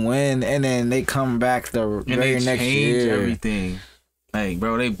through and win, and then they come back the very next year. Everything. Like,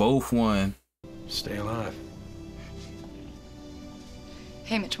 bro, they both won. Stay alive.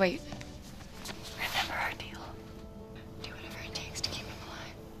 Hey, Mitch, wait. Remember our deal. Do whatever it takes to keep him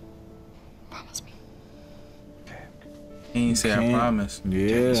alive. Promise me. He ain't say I promise.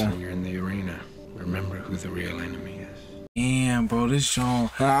 Katniss, when you're in the arena, remember who the real enemy is. Damn, bro, this song.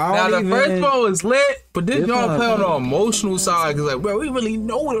 Now, the first one was lit, but this y'all play on the emotional side. Cause, like, bro, we really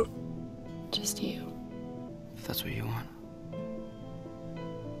know it. Just you. If that's what you want.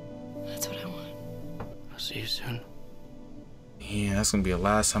 That's what I want. I'll see you soon. Yeah, that's gonna be the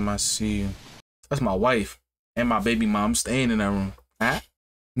last time I see you. That's my wife and my baby mom staying in that room. Huh?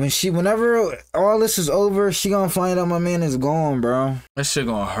 Whenever all this is over, she gonna find out my man is gone, bro. That shit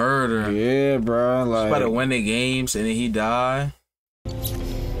gonna hurt her. Yeah, bro. Like, she about to win the games and then he die.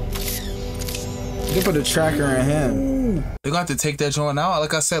 They put a tracker in him. They gonna have to take that joint out.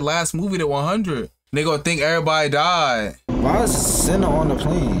 Like I said, last movie, the 100. They gonna think everybody died. Why is Senna on the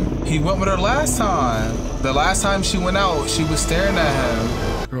plane? He went with her last time. The last time she went out, she was staring at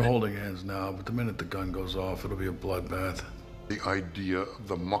him. They're holding hands now, but the minute the gun goes off, it'll be a bloodbath. The idea of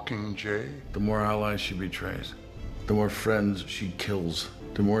the Mockingjay? The more allies she betrays, the more friends she kills,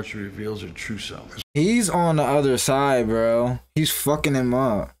 the more she reveals her true self. He's on the other side, bro. He's fucking him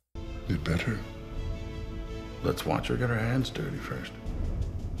up. You better. Let's watch her get her hands dirty first.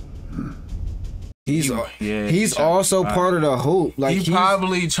 He's also part of the hope. Like he's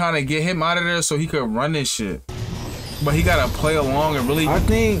probably trying to get him out of there so he could run this shit. But he gotta play along and really. I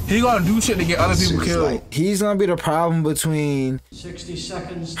think he gonna do shit to get other people killed. He's gonna be the problem between 60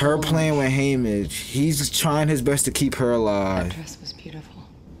 seconds. Her playing with Haymitch. He's trying his best to keep her alive. That dress was beautiful.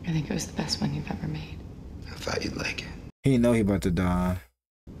 I think it was the best one you've ever made. I thought you'd like it. He know he about to die.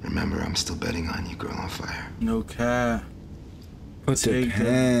 Remember, I'm still betting on you, girl on fire. No cap. Put the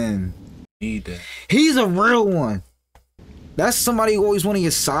pen. Need that. He's a real one. That's somebody who always wanted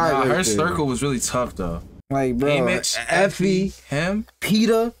your side. Nah, right her there. circle was really tough though. Like, bro, Haymitch, Effie, him,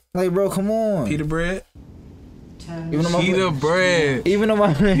 Peter. Like, bro, come on. Peter Bread. Even though Peter Bread. Even though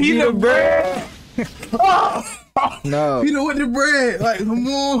my Peter Bread. No. Peter with the bread. Like, come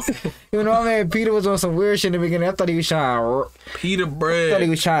on. You know what I mean? Peter was on some weird shit in the beginning. I thought he was trying Peter I Bread. thought he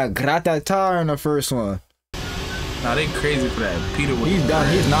was trying to gratatar in the first one. Nah, they crazy for that. Peter with He's the done.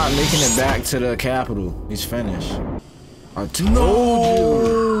 bread. He's not making it back to the capital. He's finished. I told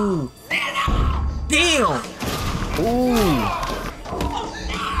No. Damn. Ooh.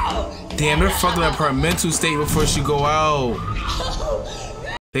 Damn, they're fucking up her mental state before she go out.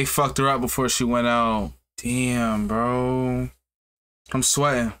 They fucked her up before she went out. Damn, bro. I'm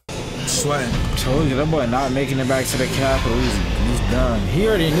sweating. Told you, that boy not making it back to the capital. He's done. He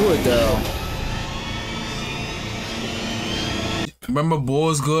already knew it though. Remember,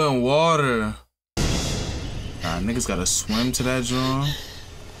 boys good in water. Nah, niggas gotta swim to that joint.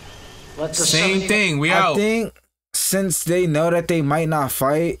 Same thing. We out. I think since they know that they might not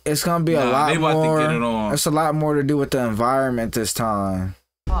fight, it's gonna be a lot they about more. to get it on. It's a lot more to do with the environment this time.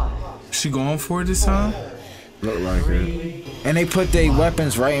 She going for it this time? Look like it. And they put their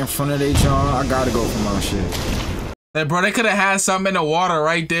weapons right in front of their John. I gotta go for my shit. Hey, bro, they could have had something in the water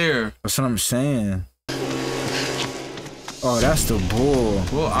right there. That's what I'm saying. Oh, that's the bull.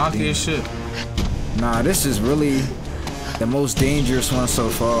 Well, Aki as shit. Nah, this is really the most dangerous one so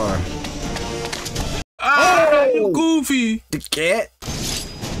far. Ah, you goofy. The cat.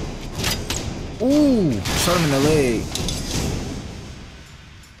 Ooh, shot him in the leg.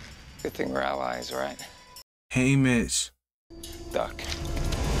 Good thing we're allies, right? Hey, Mitch. Duck.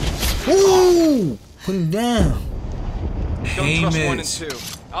 Ooh, put him down. Don't trust Mitch. 1 and 2.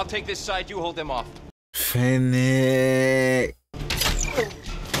 I'll take this side, you hold them off. Fennec.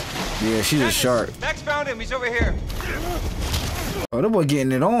 Yeah, she's a shark. Max found him, he's over here. Oh, that boy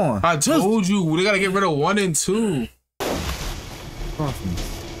getting it on. I told you, they gotta get rid of 1 and 2.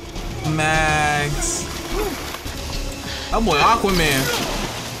 Max. That boy Aquaman.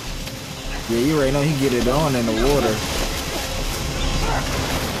 Yeah, you already know he get it on in the water.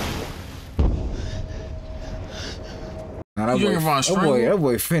 Nah, that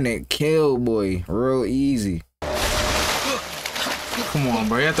boy finna kill boy real easy. Come on,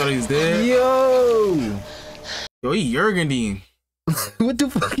 bro. I thought he was dead. Yo, he Jurgened him. what the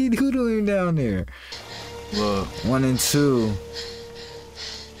fuck he do to him down there? Look. 1 and 2.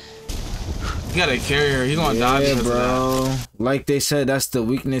 He got a carrier. He gonna die because bro. of that. Like they said, that's the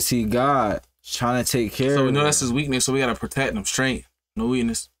weakness he got. Trying to take care So of we know it. that's his weakness, so we gotta protect him straight. No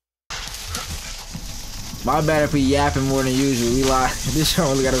weakness. My bad if we yapping more than usual. We locked. This show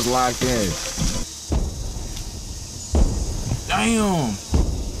only got us locked in. Damn.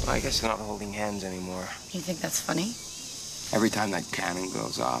 Well, I guess they're not holding hands anymore. You think that's funny? Every time that cannon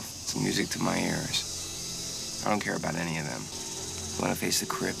goes off, it's music to my ears. I don't care about any of them. I want to face the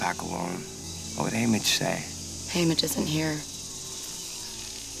career pack alone. What would Haymitch say? Haymitch isn't here.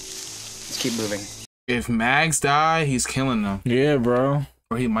 Let's keep moving. If Mags die, he's killing them. Yeah, bro.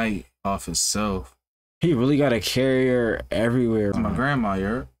 Or he might off himself. He really got a carrier everywhere. It's my grandma, you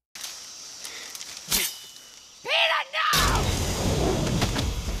heard?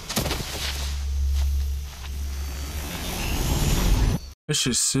 This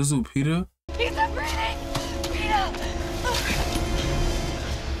shit sizzle, Peter. He's not breathing! Peter!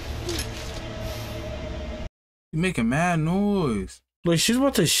 You making mad noise. Like, she's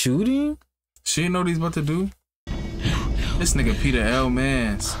about to shoot him? She didn't know what he's about to do. This nigga Peter L.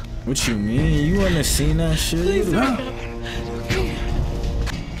 Mans. What you mean? You wouldn't have seen that shit? Please don't.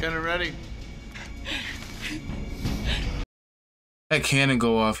 Cannon ready? That cannon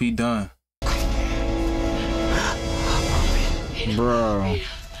go off, he done. Bro.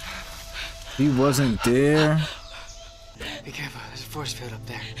 He wasn't there. Be careful, there's a force field up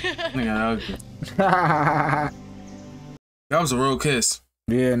there. Nigga, ugly. That was a real kiss.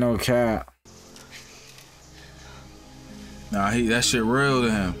 Yeah, no cap. Nah, that shit real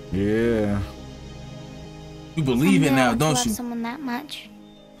to him. Yeah. You believe it now, to don't love you? someone that much.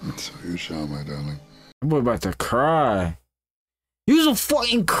 So you shall, my darling. That boy about to cry. You's a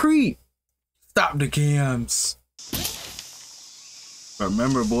fucking creep. Stop the cams.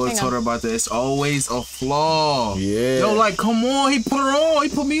 Remember, boy told her about that. It's always a flaw. Yeah. Yo, like, come on. He put her on. He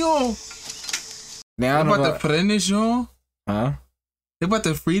put me on. Now They about to put in this, y'all. Huh? They about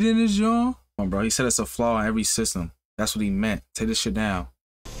to free in this, y'all. Come on, bro. He said it's a flaw in every system. That's what he meant. Take this shit down.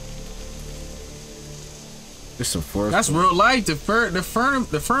 It's a force. That's real life. The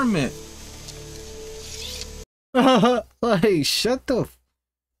firmament. Like, shut the.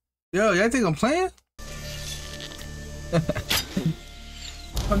 Yo, y'all think I'm playing?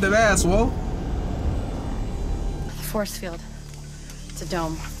 I'm that ass, whoa. The force field. It's a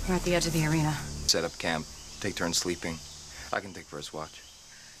dome. We're at the edge of the arena. Set up camp. Take turns sleeping. I can take first watch.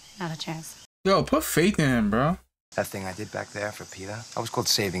 Not a chance. Yo, put faith in him, bro. That thing I did back there for Peter, I was called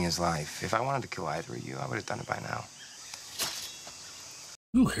saving his life. If I wanted to kill either of you, I would have done it by now.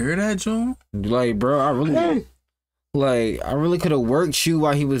 You hear that, John? Like, bro, I really could have worked you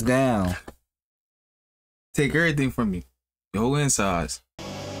while he was down. Take everything from me. Your whole insides.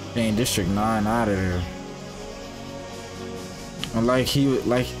 Dang, District 9 out of there. And like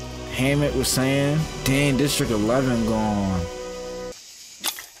Hammett was saying, dang, District 11 gone.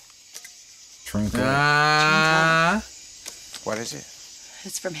 What is it?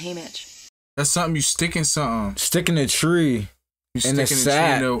 It's from Haymitch. That's something you stick in something. Stick in a tree. You in stick the in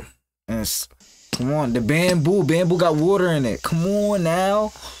sack. a tree, though. And come on, the bamboo got water in it. Come on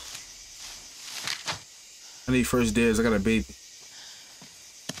now. I need first dibs. I got a baby.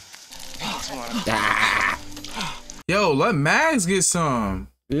 Yo, let Mags get some.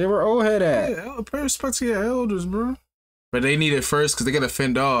 Yeah, where old head at? Yeah, pay respect to your elders, bro. But they need it first because they gotta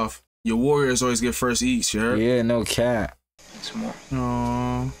fend off. Your warriors always get first eats, you heard? Yeah, no cat. Some more.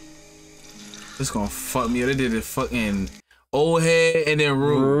 Aww. This gonna fuck me up. They did it fucking old head and then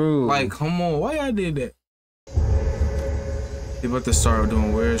rude. Like, come on, why y'all did that? They about to start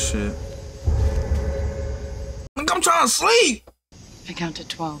doing weird shit. Like, I'm trying to sleep. I counted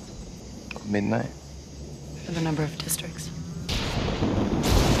 12 Midnight. for the number of districts.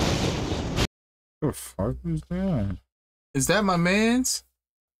 What the fuck is that? Is that my man's?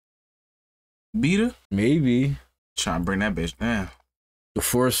 Beater? Maybe. Trying to bring that bitch down. The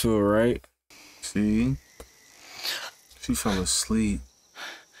force field, right? See? She fell asleep.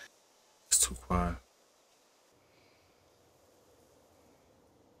 It's too quiet.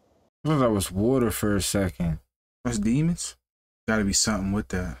 I thought that was water for a second. That's demons? Gotta be something with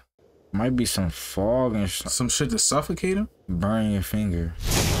that. Might be some fog and some shit to suffocate him? Burn your finger.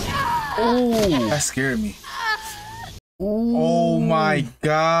 Oh! That scared me. Ooh. Oh my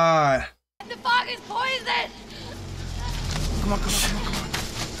god. The fog is poison! Come on.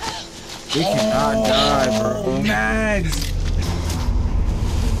 They cannot die, bro. Mags.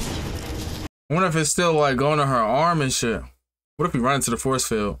 I wonder if it's still like going to her arm and shit. What if we run into the force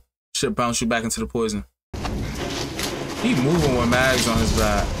field? Shit bounce you back into the poison. He moving with Mags on his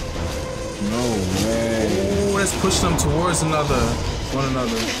back. No way. Oh, that's pushing them towards one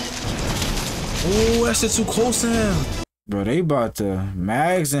another. Oh, that shit too close to him. Bro, they about to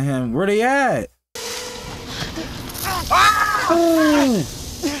Mags and him. Where they at? Ah!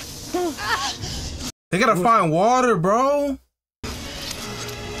 They gotta find water, bro.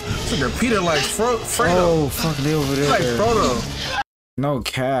 It's like Peter like Fredo. Oh, fuck, they over there. Like Frodo. No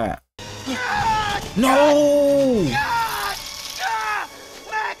cat. No!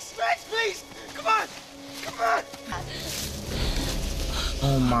 Max, please! Come on!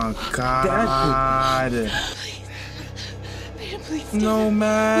 Oh my god. Please, no,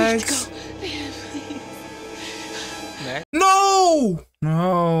 Max. Max? No!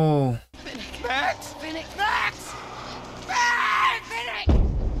 No. Max!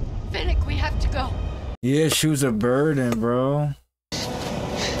 Finnick, we have to go. Yeah, she was a burden, bro.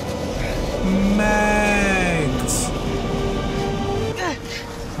 Max.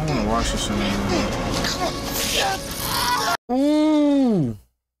 I wanna watch this anymore. Ooh.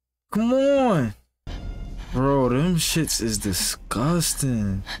 Come on. Bro, them shits is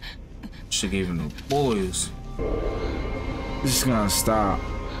disgusting. Shit gave him the boys. This is gonna stop.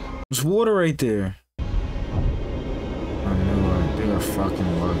 There's water right there. I know it. They are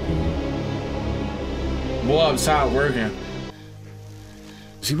fucking lucky. Boy up top working.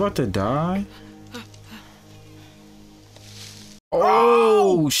 Is he about to die?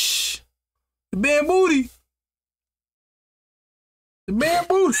 Oh, shh. The bad booty. The bad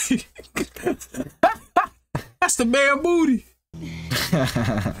booty. That's the bad booty.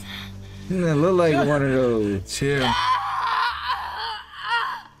 It look like one of those. Chill.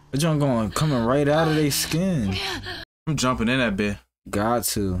 That junk coming right out of their skin. I'm jumping in that bit. Got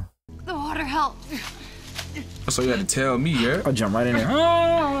to. The water helped. That's all you had to tell me, yeah? I'll jump right in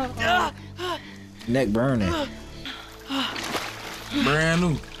there. Neck burning. Brand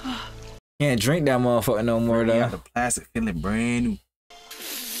new. Can't drink that motherfucker no more though. Yeah, the plastic feeling brand new.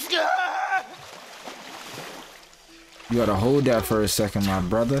 You gotta hold that for a second, my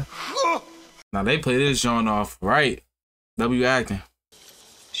brother. Now they play this joint off right. W acting.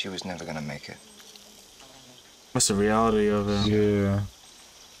 She was never gonna make it. What's the reality of it? Yeah.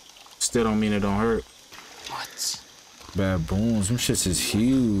 Still don't mean it don't hurt. What? Baboons, them shits is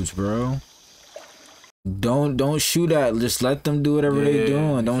huge, bro. Don't shoot at. Just let them do whatever they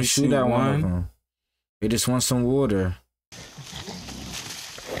doing. Don't shoot at one of them. They just want some water.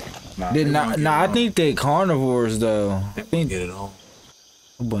 Nah, I think they carnivores though. They think get it on.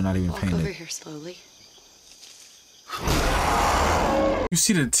 Oh boy, not even Walk painted. over here slowly. You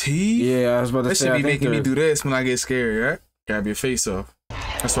see the teeth? Yeah, I was about to that say. That should be making me do this when I get scared, right? Grab your face off.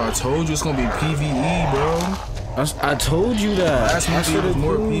 That's why I told you it's gonna be PvE, bro. I told you that. Last movie was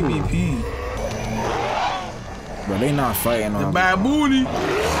more PvP. But they not fighting on the bad booty.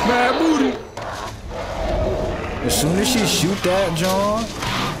 Bad booty. As soon as she shoot that, John,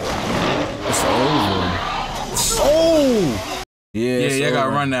 it's over. Oh! Yeah, I gotta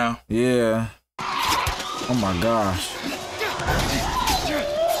run now. Yeah. Oh my gosh.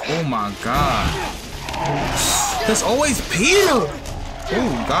 Oh my god. That's always Peter.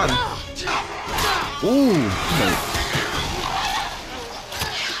 Oh, got him. Ooh.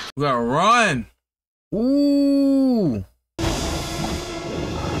 We gotta run. Ooh.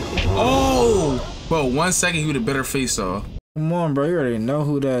 Oh. Bro, 1 second he would have better face off. Come on, bro. You already know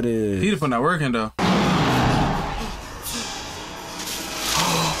who that is. Peter put not working though.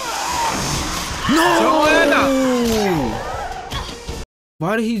 No! Joanna!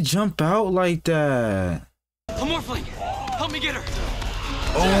 Why did he jump out like that? A morphling! Help me get her!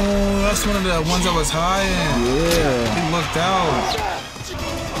 Oh, that's one of the ones I was high in. Yeah. He looked out.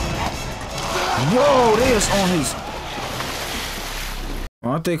 Whoa, they is on his...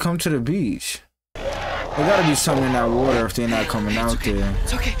 Why don't they come to the beach? There gotta be something in that water if they're not coming out there.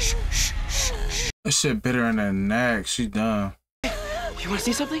 It's okay. Shh, shh, shh, shh. That shit bit her in the neck. She done. You wanna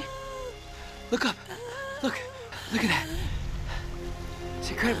see something? Look up. Look at that. It's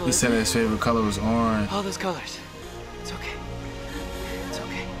incredible. He said his favorite color was orange. All those colors. It's okay. It's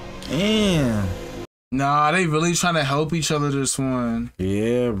okay. Damn. Nah, they really trying to help each other this one.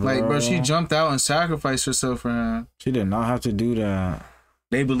 Yeah, bro. Like, bro, she jumped out and sacrificed herself for him. She did not have to do that.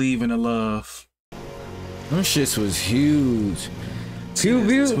 They believe in the love. Them shits was huge.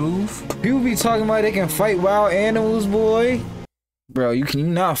 People be talking about they can fight wild animals, boy. Bro, you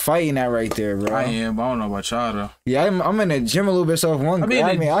not fighting that right there, bro. I am, but I don't know about y'all though. Yeah, I'm in the gym a little bit, so if one. I could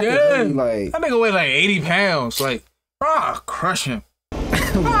really, like. That nigga weigh like 80 pounds. Like, I'll crush him.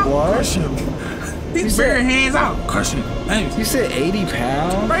 What? Crush him. These bare hands, I'll crush him. Hey. You said 80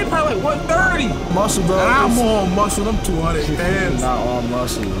 pounds? Right, probably like 130. Muscle, bro. And I'm all muscle. I'm 200,000. Not all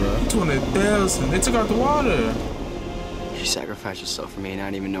muscle, bro. 200,000. They took out the water. You sacrificed yourself for me and I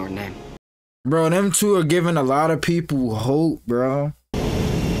didn't even know her name. Bro, them two are giving a lot of people hope, bro.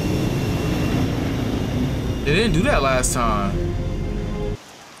 They didn't do that last time.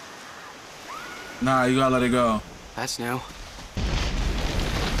 Nah, you gotta let it go. That's new.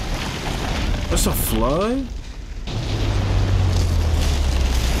 That's a flood?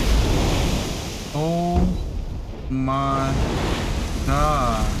 Oh my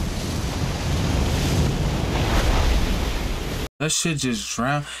god. That shit just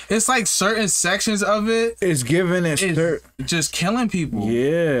drowned. It's like certain sections of it. It's giving it just killing people.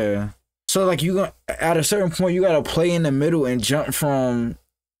 Yeah. So like you gonna at a certain point you gotta play in the middle and jump from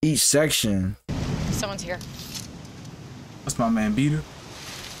each section. Someone's here. That's my man Beater.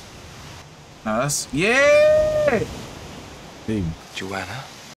 Nah, that's yeah. Hey. Joanna.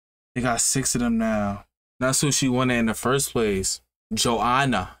 They got 6 of them now. That's who she wanted in the first place.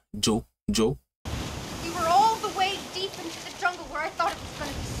 Joanna. Joe. We were all the way deep into the jungle where I thought it was going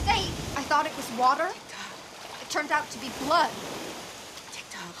to be safe. I thought it was water. turned out to be blood.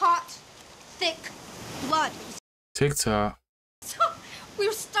 Hot, thick blood. TikTok. We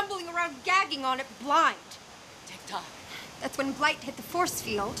were stumbling around gagging on it blind. TikTok. That's when Blight hit the force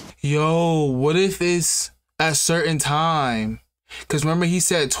field. Yo, what if it's at a certain time? Because remember he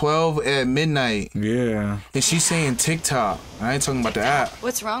said 12 at midnight. Yeah. And she's saying TikTok. I ain't talking about the app.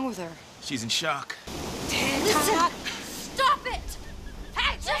 What's wrong with her? She's in shock. Listen! Stop it!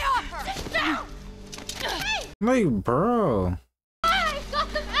 Hey, lay off her! Sit down! Hey! Like, bro. I got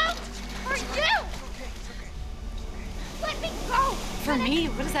them out for you! Let me go! For me?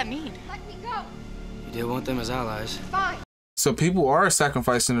 What does that mean? Let me go! You did want them as allies. Fine. So people are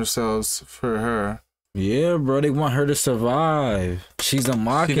sacrificing themselves for her. Yeah, bro, they want her to survive. She's a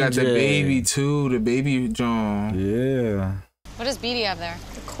mockingjay. She got the baby too, the baby John. Yeah. What does Beatty have there?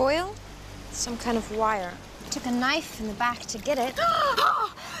 The coil? Some kind of wire. Took a knife in the back to get it.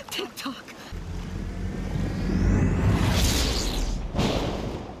 TikTok.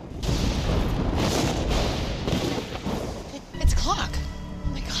 It's a clock.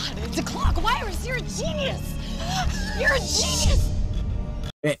 Oh my God, it's a clock. Wires, you're a genius. You're a genius.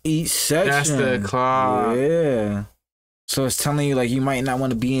 In each section. That's the clock. Yeah. So it's telling you, like, you might not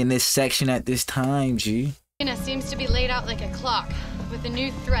want to be in this section at this time, G. Seems to be laid out like a clock, with a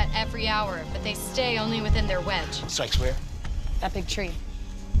new threat every hour, but they stay only within their wedge. Strikes where? That big tree.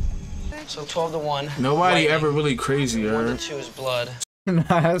 So 12 to 1. Nobody ever really crazy, 1 right? to 2 is blood.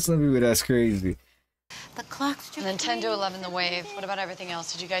 Nah, some people that's crazy. The clock's and then 10 to 11 the wave. What about everything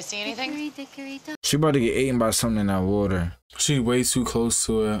else? Did you guys see anything? She about to get eaten by something in that water. She way too close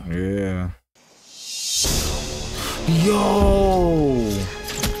to it. Yeah. Yo!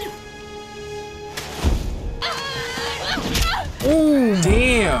 Ooh,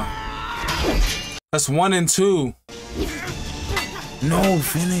 damn. That's 1 and 2. No,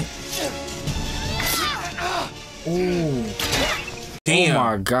 Finnick. Ooh. Damn. Oh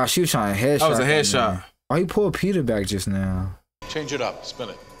my gosh, she was trying to headshot. That was a headshot. Why you pulled Peter back just now? Change it up. Spin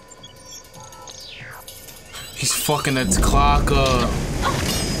it. He's fucking the clock up.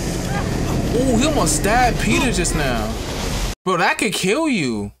 Ooh, he almost stabbed Peter just now. Bro, that could kill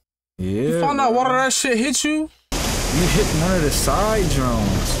you. Yeah. You found out water that shit hit you? You hit one of the side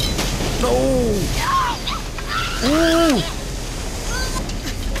drones. No. Ooh.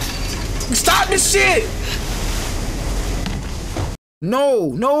 Stop this shit.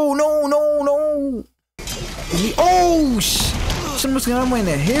 No. Oh, someone's gonna win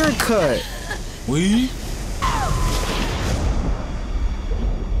a haircut. We?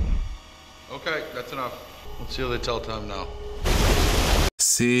 Okay, that's enough. Let's see how they tell time now.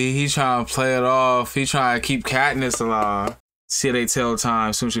 See, he trying to play it off. He trying to keep Katniss alive. See how they tell time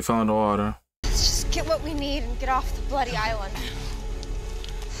as soon as she fell in the water. Let's just get what we need and get off the bloody island.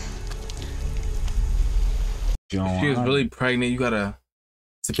 She was really pregnant. You gotta...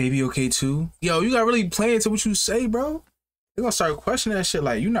 Is the baby okay too? Yo, you gotta really play into what you say, bro. They're gonna start questioning that shit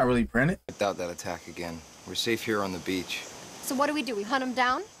like, you're not really pregnant. Without that attack again. We're safe here on the beach. So what do? We hunt him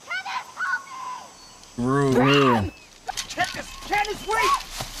down? Rude. Katniss, wait!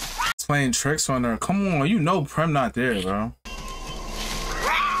 It's playing tricks on her. Come on, you know Prem not there, bro.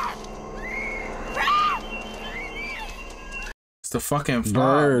 It's the fucking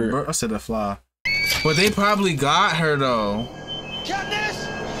fly. Bird. I said the fly. But they probably got her though. Katniss!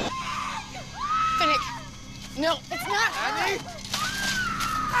 Finnick. No, it's not her.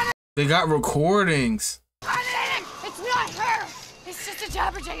 They got recordings. It's not her. It's just a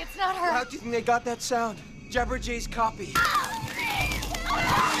Jabberjay. It's not her. How do you think they got that sound? Jabberjay's copy.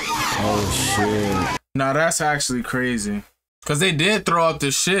 Oh shit. Nah, that's actually crazy. Cause they did throw up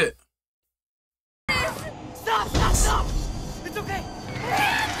the shit. Stop! It's okay.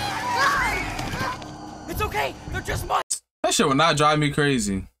 It's okay. They're just mice. That shit would not drive me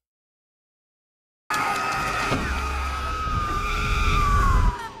crazy.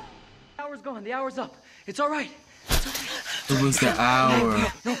 Hour's gone. The hour's up. It's all right. It was the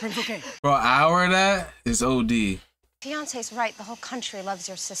hour. No, Prince, okay. Bro, hour of that is OD. Fiance's right. The whole country loves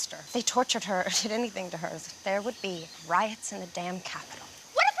your sister. If they tortured her or did anything to her, there would be riots in the damn capital.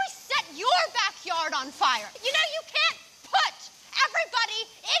 What if we set your backyard on fire? You know you can't put everybody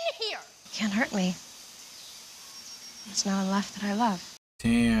in here. Can't hurt me. There's no one left that I love.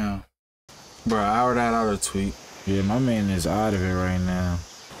 Damn. Bro, hour that out of tweet. Yeah, my man is out of it right now.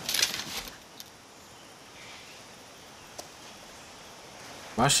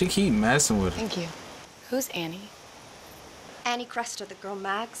 Why she keep messing with her? Thank you. Who's Annie? Annie Cresta, the girl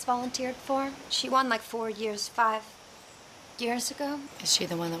Mags volunteered for. She won like 5 years ago. Is she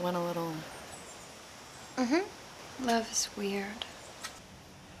the one that went a little... Mm-hmm. Love is weird.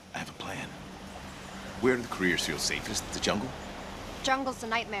 I have a plan. Where do the careers feel safest? The jungle? Jungle's a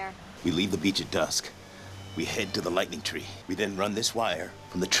nightmare. We leave the beach at dusk. We head to the lightning tree. We then run this wire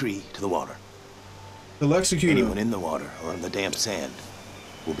from the tree to the water. Electrocuted. Anyone in the water or on the damp sand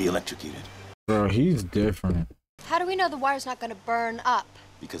will be electrocuted. Bro, he's different. How do we know the wire's not gonna burn up?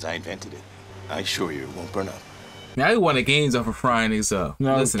 Because I invented it. I assure you it won't burn up. Now he won the games off of frying these up.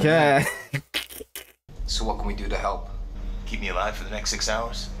 No, listen. cat. So what can we do to help? Keep me alive for the next 6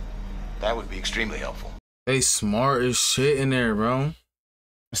 hours? That would be extremely helpful. They smart as shit in there, bro.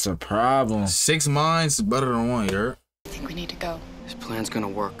 It's a problem. 6 minds is better than 1, Yurt. I think we need to go. This plan's gonna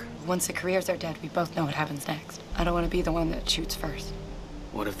work. Once the careers are dead, we both know what happens next. I don't want to be the one that shoots first.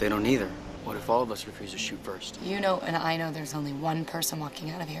 What if they don't either? What if all of us refuse to shoot first? You know and I know there's only one person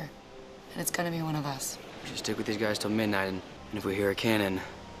walking out of here. And it's gonna be one of us. We should stick with these guys till midnight, and if we hear a cannon,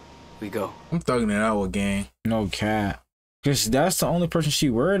 we go. I'm thugging it out with gang. No cat. Cause that's the only person she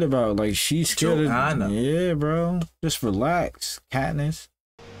worried about. Like, she's scared of. Yeah, bro. Just relax, Katniss.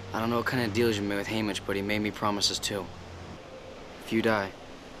 I don't know what kind of deals you made with Haymitch, but he made me promises too. If you die,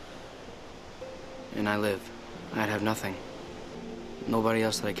 and I live, I'd have nothing. Nobody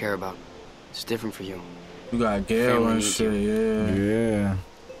else that I care about. It's different for you. You got Gale and shit, yeah. Yeah.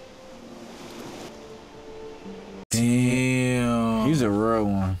 Damn. He's a real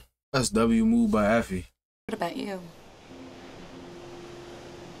one. That's W move by Effie. What about you?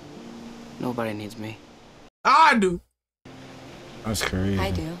 Nobody needs me. I do. That's crazy.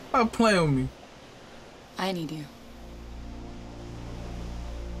 I do. Stop playing with me. I need you.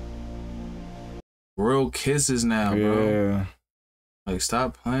 Real kisses now, bro. Yeah. Like,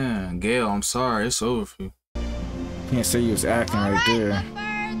 stop playing. Gale, I'm sorry. It's over for you. Can't say you was acting right there.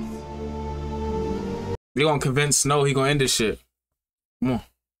 You gonna convince Snow he gonna end this shit. Come on.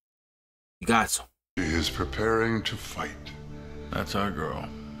 You got to. He is preparing to fight. That's our girl.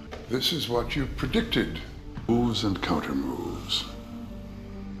 This is what you predicted. Moves and counter moves.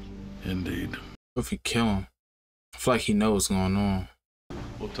 Indeed. What if you kill him? I feel like he knows what's going on.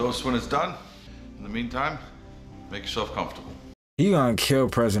 We'll toast when it's done. In the meantime, make yourself comfortable. He gonna kill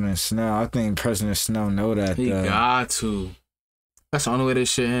President Snow. I think President Snow know that. He got to. That's the only way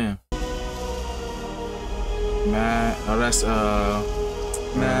this shit in. Man, oh that's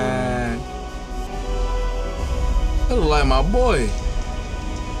man. That look like my boy.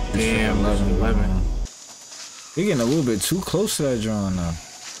 Damn, 11. He getting a little bit too close to that drawing now.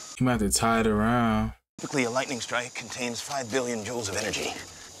 You might have to tie it around. Typically, a lightning strike contains 5 billion joules of energy.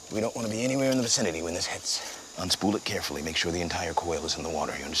 We don't want to be anywhere in the vicinity when this hits. Unspool it carefully. Make sure the entire coil is in the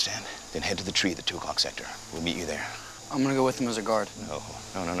water, you understand? Then head to the tree at the 2 o'clock sector. We'll meet you there. I'm gonna go with him as a guard. No.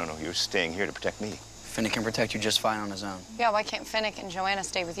 You're staying here to protect me. Finnick can protect you just fine on his own. Yeah, why can't Finnick and Joanna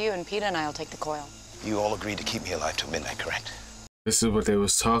stay with you and Peeta and I'll take the coil? You all agreed to keep me alive till midnight, correct? This is what they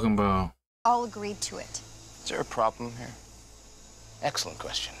was talking about. All agreed to it. Is there a problem here? Excellent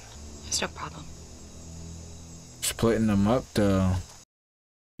question. There's no problem. Splitting them up though.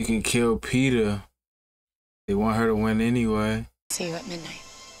 You can kill Peeta. They want her to win anyway. See you at midnight.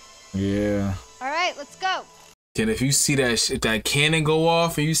 Yeah. All right, let's go. Then if you see that that cannon go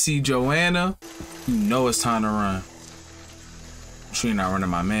off and you see Joanna, you know it's time to run. She ain't not running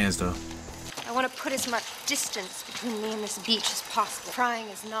my mans though. I want to put as much distance between me and this beach as possible. Crying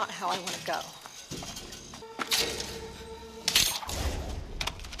is not how I want to go.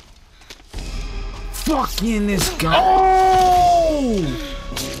 Fucking this guy. Oh!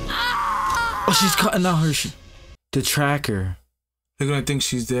 Oh, she's cutting out her the tracker. They're gonna think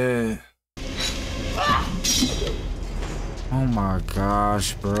she's dead. Oh my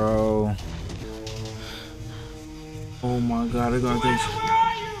gosh, bro. Oh my god, they're gonna think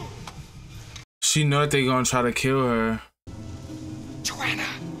she know that they're gonna try to kill her. Joanna.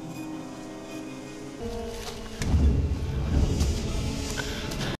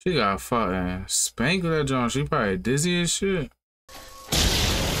 She got fucking spanked with that John. She probably dizzy as shit.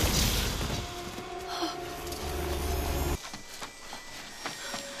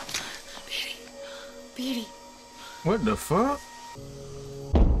 Beatty. What the fuck?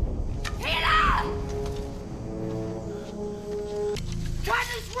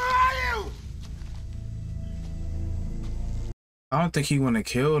 Katniss, where are you? I don't think he wanna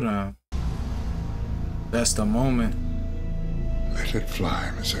kill them. That's the moment. Let it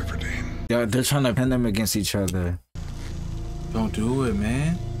fly, Miss Everdeen. Yeah, they're trying to pin them against each other. Don't do it,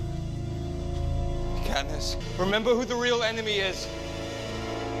 man. Katniss, remember who the real enemy is.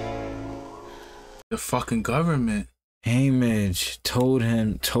 The fucking government. Haymitch told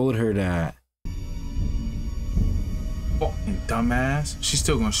her that. Fucking dumbass. She's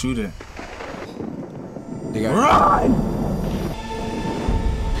still gonna shoot it. They got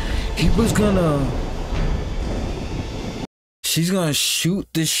He was gonna. She's gonna shoot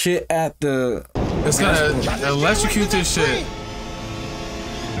this shit at the... It's gonna electrocute this shit.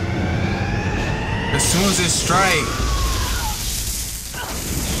 As soon as it strike.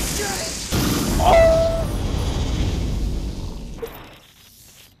 Oh!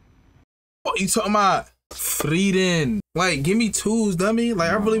 What you talking about? Frieden. Like, give me tools, dummy. Like,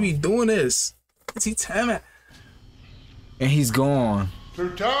 I really be doing this. What's he telling me? And he's gone. To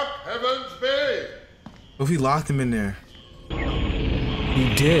talk heavens be. What if he locked him in there?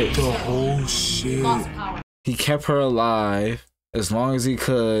 He did. The whole shit. He kept her alive as long as he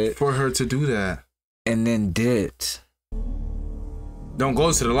could. For her to do that. And then did. Don't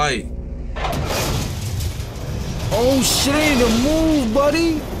go to the light. Oh shit, I need to move,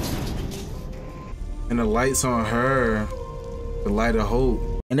 buddy. And the light's on her. The light of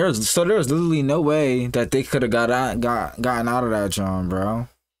hope. And there was literally no way that they could have gotten out of that John, bro.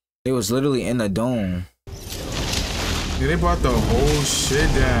 They was literally in the dome. Yeah, they brought the whole shit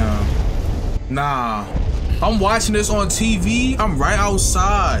down. Nah. I'm watching this on TV. I'm right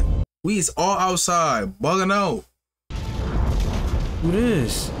outside. We is all outside. Bugging out. Who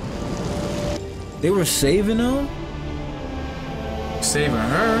this? They were saving them? Saving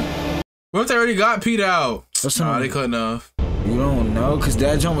her? What if they already got Pete out? Nah, they couldn't have. You don't know, cause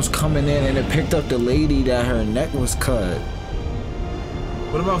that John was coming in and it picked up the lady that her neck was cut.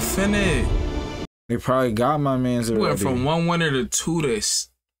 What about Finnick? They probably got my man's already. Went from 1 winner to 2 to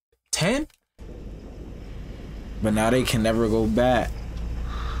 10? But now they can never go back.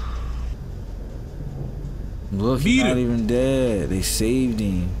 Look, he's not even dead. They saved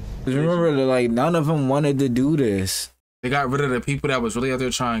him. Cause remember, like, none of them wanted to do this. They got rid of the people that was really out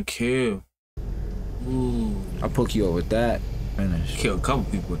there trying to kill. Ooh. I'll poke you up with that. Finish. Kill a couple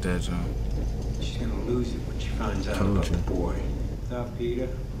people with that, John. She's gonna lose it when she finds out about the boy. Without Peter,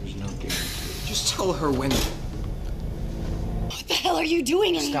 there's no guarantee. Just tell her when. What the hell are you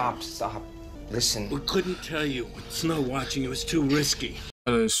doing? Stop. Listen. We couldn't tell you. With Snow watching, it was too risky.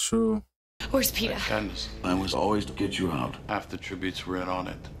 That is true. Where's Peter? Katniss, I was always to get you out. Half the tributes were in on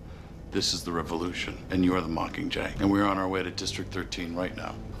it. This is the revolution, and you are the Mockingjay. And we're on our way to District 13 right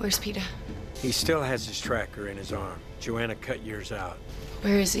now. Where's Peter? He still has his tracker in his arm. Joanna cut yours out.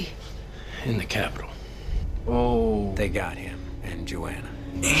 Where is he? In the Capitol. Oh. They got him and Joanna.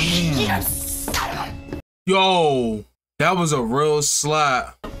 Yes! Yo, that was a real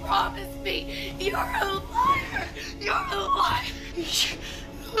slap. Promise me you're a liar. You're a liar. You're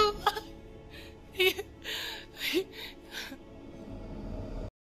a liar.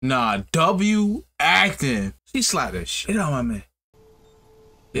 Nah, W acting. She slapped the shit out of my man.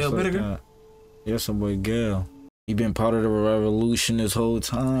 Yeah, Just better like girl. that. Yes, my boy Gail. He been part of the revolution this whole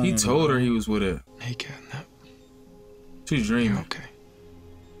time. He told her he was with it. Hey, Catnip. She's dreaming. You're okay.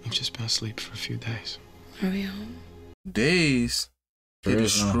 You've just been asleep for a few days. Are we home? Days. They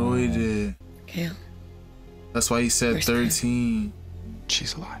destroyed it. Gail. That's why he said Where's 13.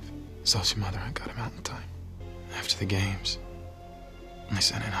 She's alive. So's your mother and got him out in time. After the games, they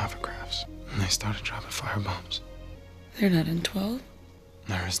sent in hovercrafts, and they started dropping firebombs. They're not in 12?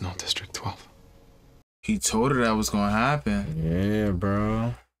 There is no District 12. He told her that was gonna happen. Yeah,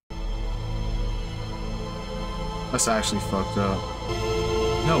 bro. That's actually fucked up.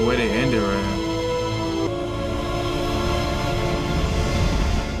 No way they ended right now.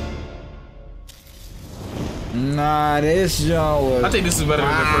 Nah, this John was... I think this is better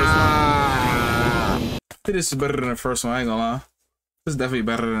than the first one. I think this is better than the first one, I ain't gonna lie. This is definitely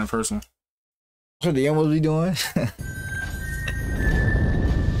better than the first one. That's what the animals be doing?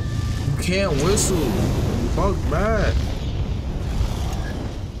 You can't whistle. Fuck back.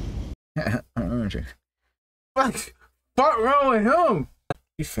 Fuck wrong with him?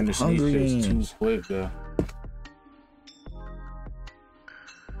 He finished these shits too quick though.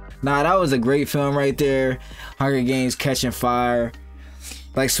 Nah, that was a great film right there. Hunger Games Catching Fire.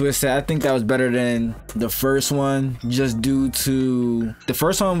 Like Swiss said, I think that was better than the first one, just due to the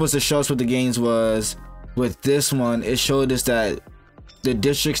first one was to show us what the games was. With this one, it showed us that the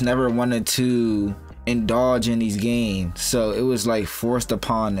districts never wanted to indulge in these games, so it was like forced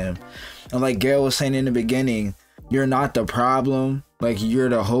upon them. And like Gail was saying in the beginning, you're not the problem, like you're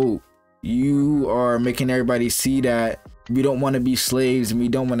the hope. You are making everybody see that we don't want to be slaves and we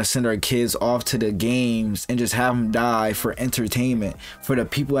don't want to send our kids off to the games and just have them die for entertainment for the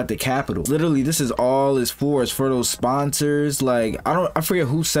people at the Capitol. Literally, this is all it's for those sponsors. Like, I forget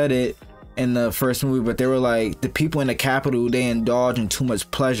who said it in the first movie, but they were like, the people in the Capitol, they indulge in too much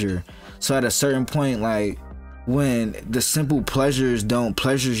pleasure. So at a certain point, like, when the simple pleasures don't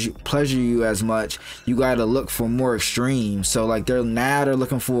pleasure you as much, you gotta look for more extreme. So like they're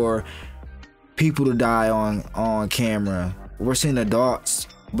looking for people to die on camera, we're seeing adults,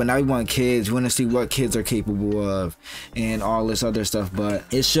 but now we want kids. We want to see what kids are capable of and all this other stuff. But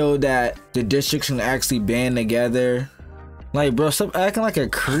it showed that the districts can actually band together. Like, bro, stop acting like a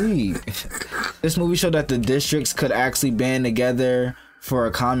creep. This movie showed that the districts could actually band together for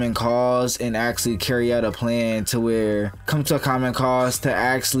a common cause and actually carry out a plan to where come to a common cause to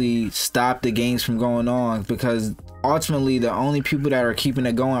actually stop the games from going on, because ultimately the only people that are keeping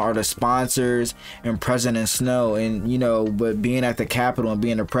it going are the sponsors and President Snow. And you know, but being at the Capitol and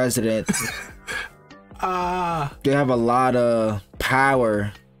being the president, they have a lot of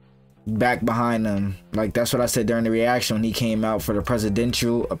power back behind them. Like, that's what I said during the reaction when he came out for the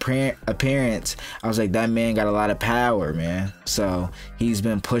presidential appearance. I was like, that man got a lot of power, man. So he's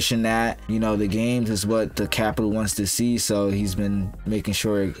been pushing that. You know, the games is what the Capitol wants to see, so he's been making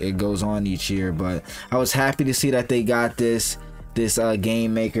sure it goes on each year. But I was happy to see that they got this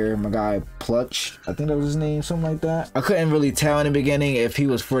game maker, my guy Plutch, I think that was his name, something like that. I couldn't really tell in the beginning if he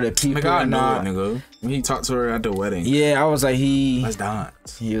was for the people or not. Nigga. He talked to her at the wedding. Yeah, I was like, let's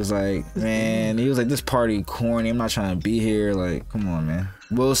dance. He was like, man, he was like, this party corny. I'm not trying to be here. Like, come on, man.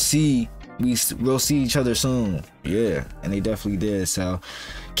 We'll see. We'll see each other soon. Yeah, and they definitely did. So,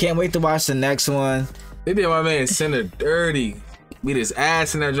 can't wait to watch the next one. They did my man Cinder dirty. Beat his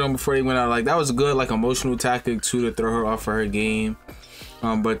ass in that joint before he went out. Like, that was a good, like, emotional tactic too, to throw her off of her game.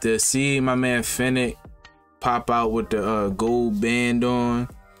 But to see my man Finnick pop out with the gold band on,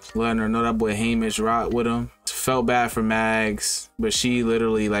 letting her know that boy Hamish rock with him. Felt bad for Mags, but she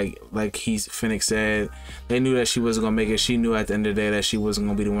literally, like Finnick said, they knew that she wasn't gonna make it. She knew at the end of the day that she wasn't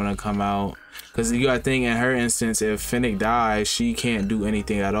gonna be the one to come out. Because you gotta think, in her instance, if Finnick dies, she can't do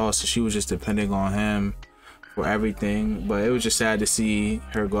anything at all. So she was just depending on him for everything. But it was just sad to see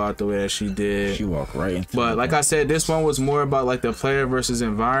her go out the way that she did. She walked right into But like I said, this one was more about like the player versus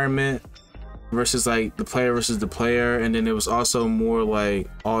environment versus like the player versus the player, and then it was also more like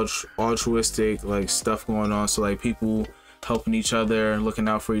altruistic like stuff going on. So like people helping each other and looking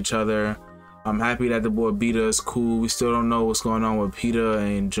out for each other. I'm happy that the boy Beta is cool. We still don't know what's going on with Peter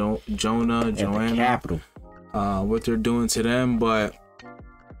and Joanna, the Capitol, what they're doing to them. But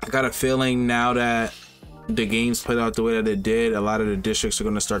I got a feeling now that the games played out the way that it did, a lot of the districts are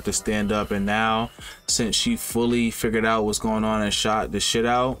going to start to stand up. And now, since she fully figured out what's going on and shot the shit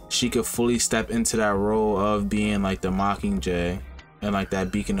out, she could fully step into that role of being like the Mockingjay and like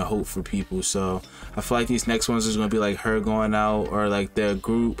that beacon of hope for people. So I feel like these next ones is going to be like her going out, or like their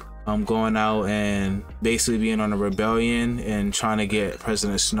group going out and basically being on a rebellion and trying to get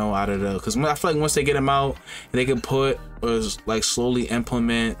President Snow out of the, because I feel like once they get him out, they can put or like slowly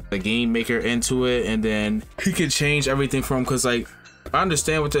implement the game maker into it, and then he can change everything from, because like I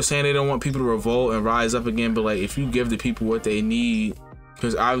understand what they're saying, they don't want people to revolt and rise up again, but like if you give the people what they need,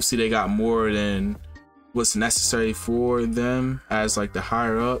 because obviously they got more than what's necessary for them as like the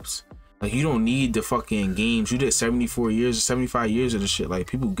higher ups. Like, you don't need the fucking games. You did 74 years or 75 years of the shit. Like,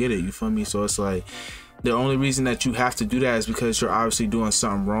 people get it, you feel me? So it's like, the only reason that you have to do that is because you're obviously doing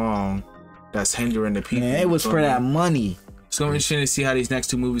something wrong that's hindering the people. Man, it was for that money. So I'm interested to see how these next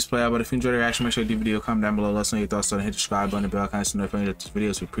two movies play out. But if you enjoyed the reaction, make sure you do the video, comment down below, let us know your thoughts on it, hit the subscribe button, the bell icon, so if you enjoyed this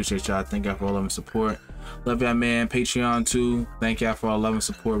video. So we appreciate y'all. Thank y'all for all love and support. Love y'all, man. Patreon too. Thank y'all for all love and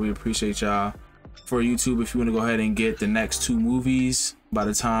support. We appreciate y'all. For YouTube, if you want to go ahead and get the next two movies by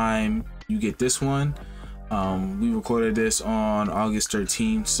the time you get this one, we recorded this on August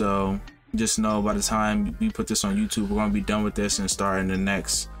 13th, so just know by the time we put this on YouTube, we're gonna be done with this and starting the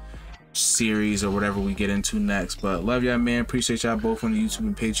next series or whatever we get into next. But love y'all, man. Appreciate y'all both on the YouTube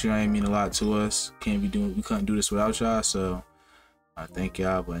and Patreon. It mean a lot to us. We couldn't do this without y'all, so thank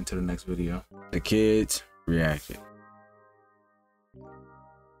y'all. But until the next video, the kids reacted.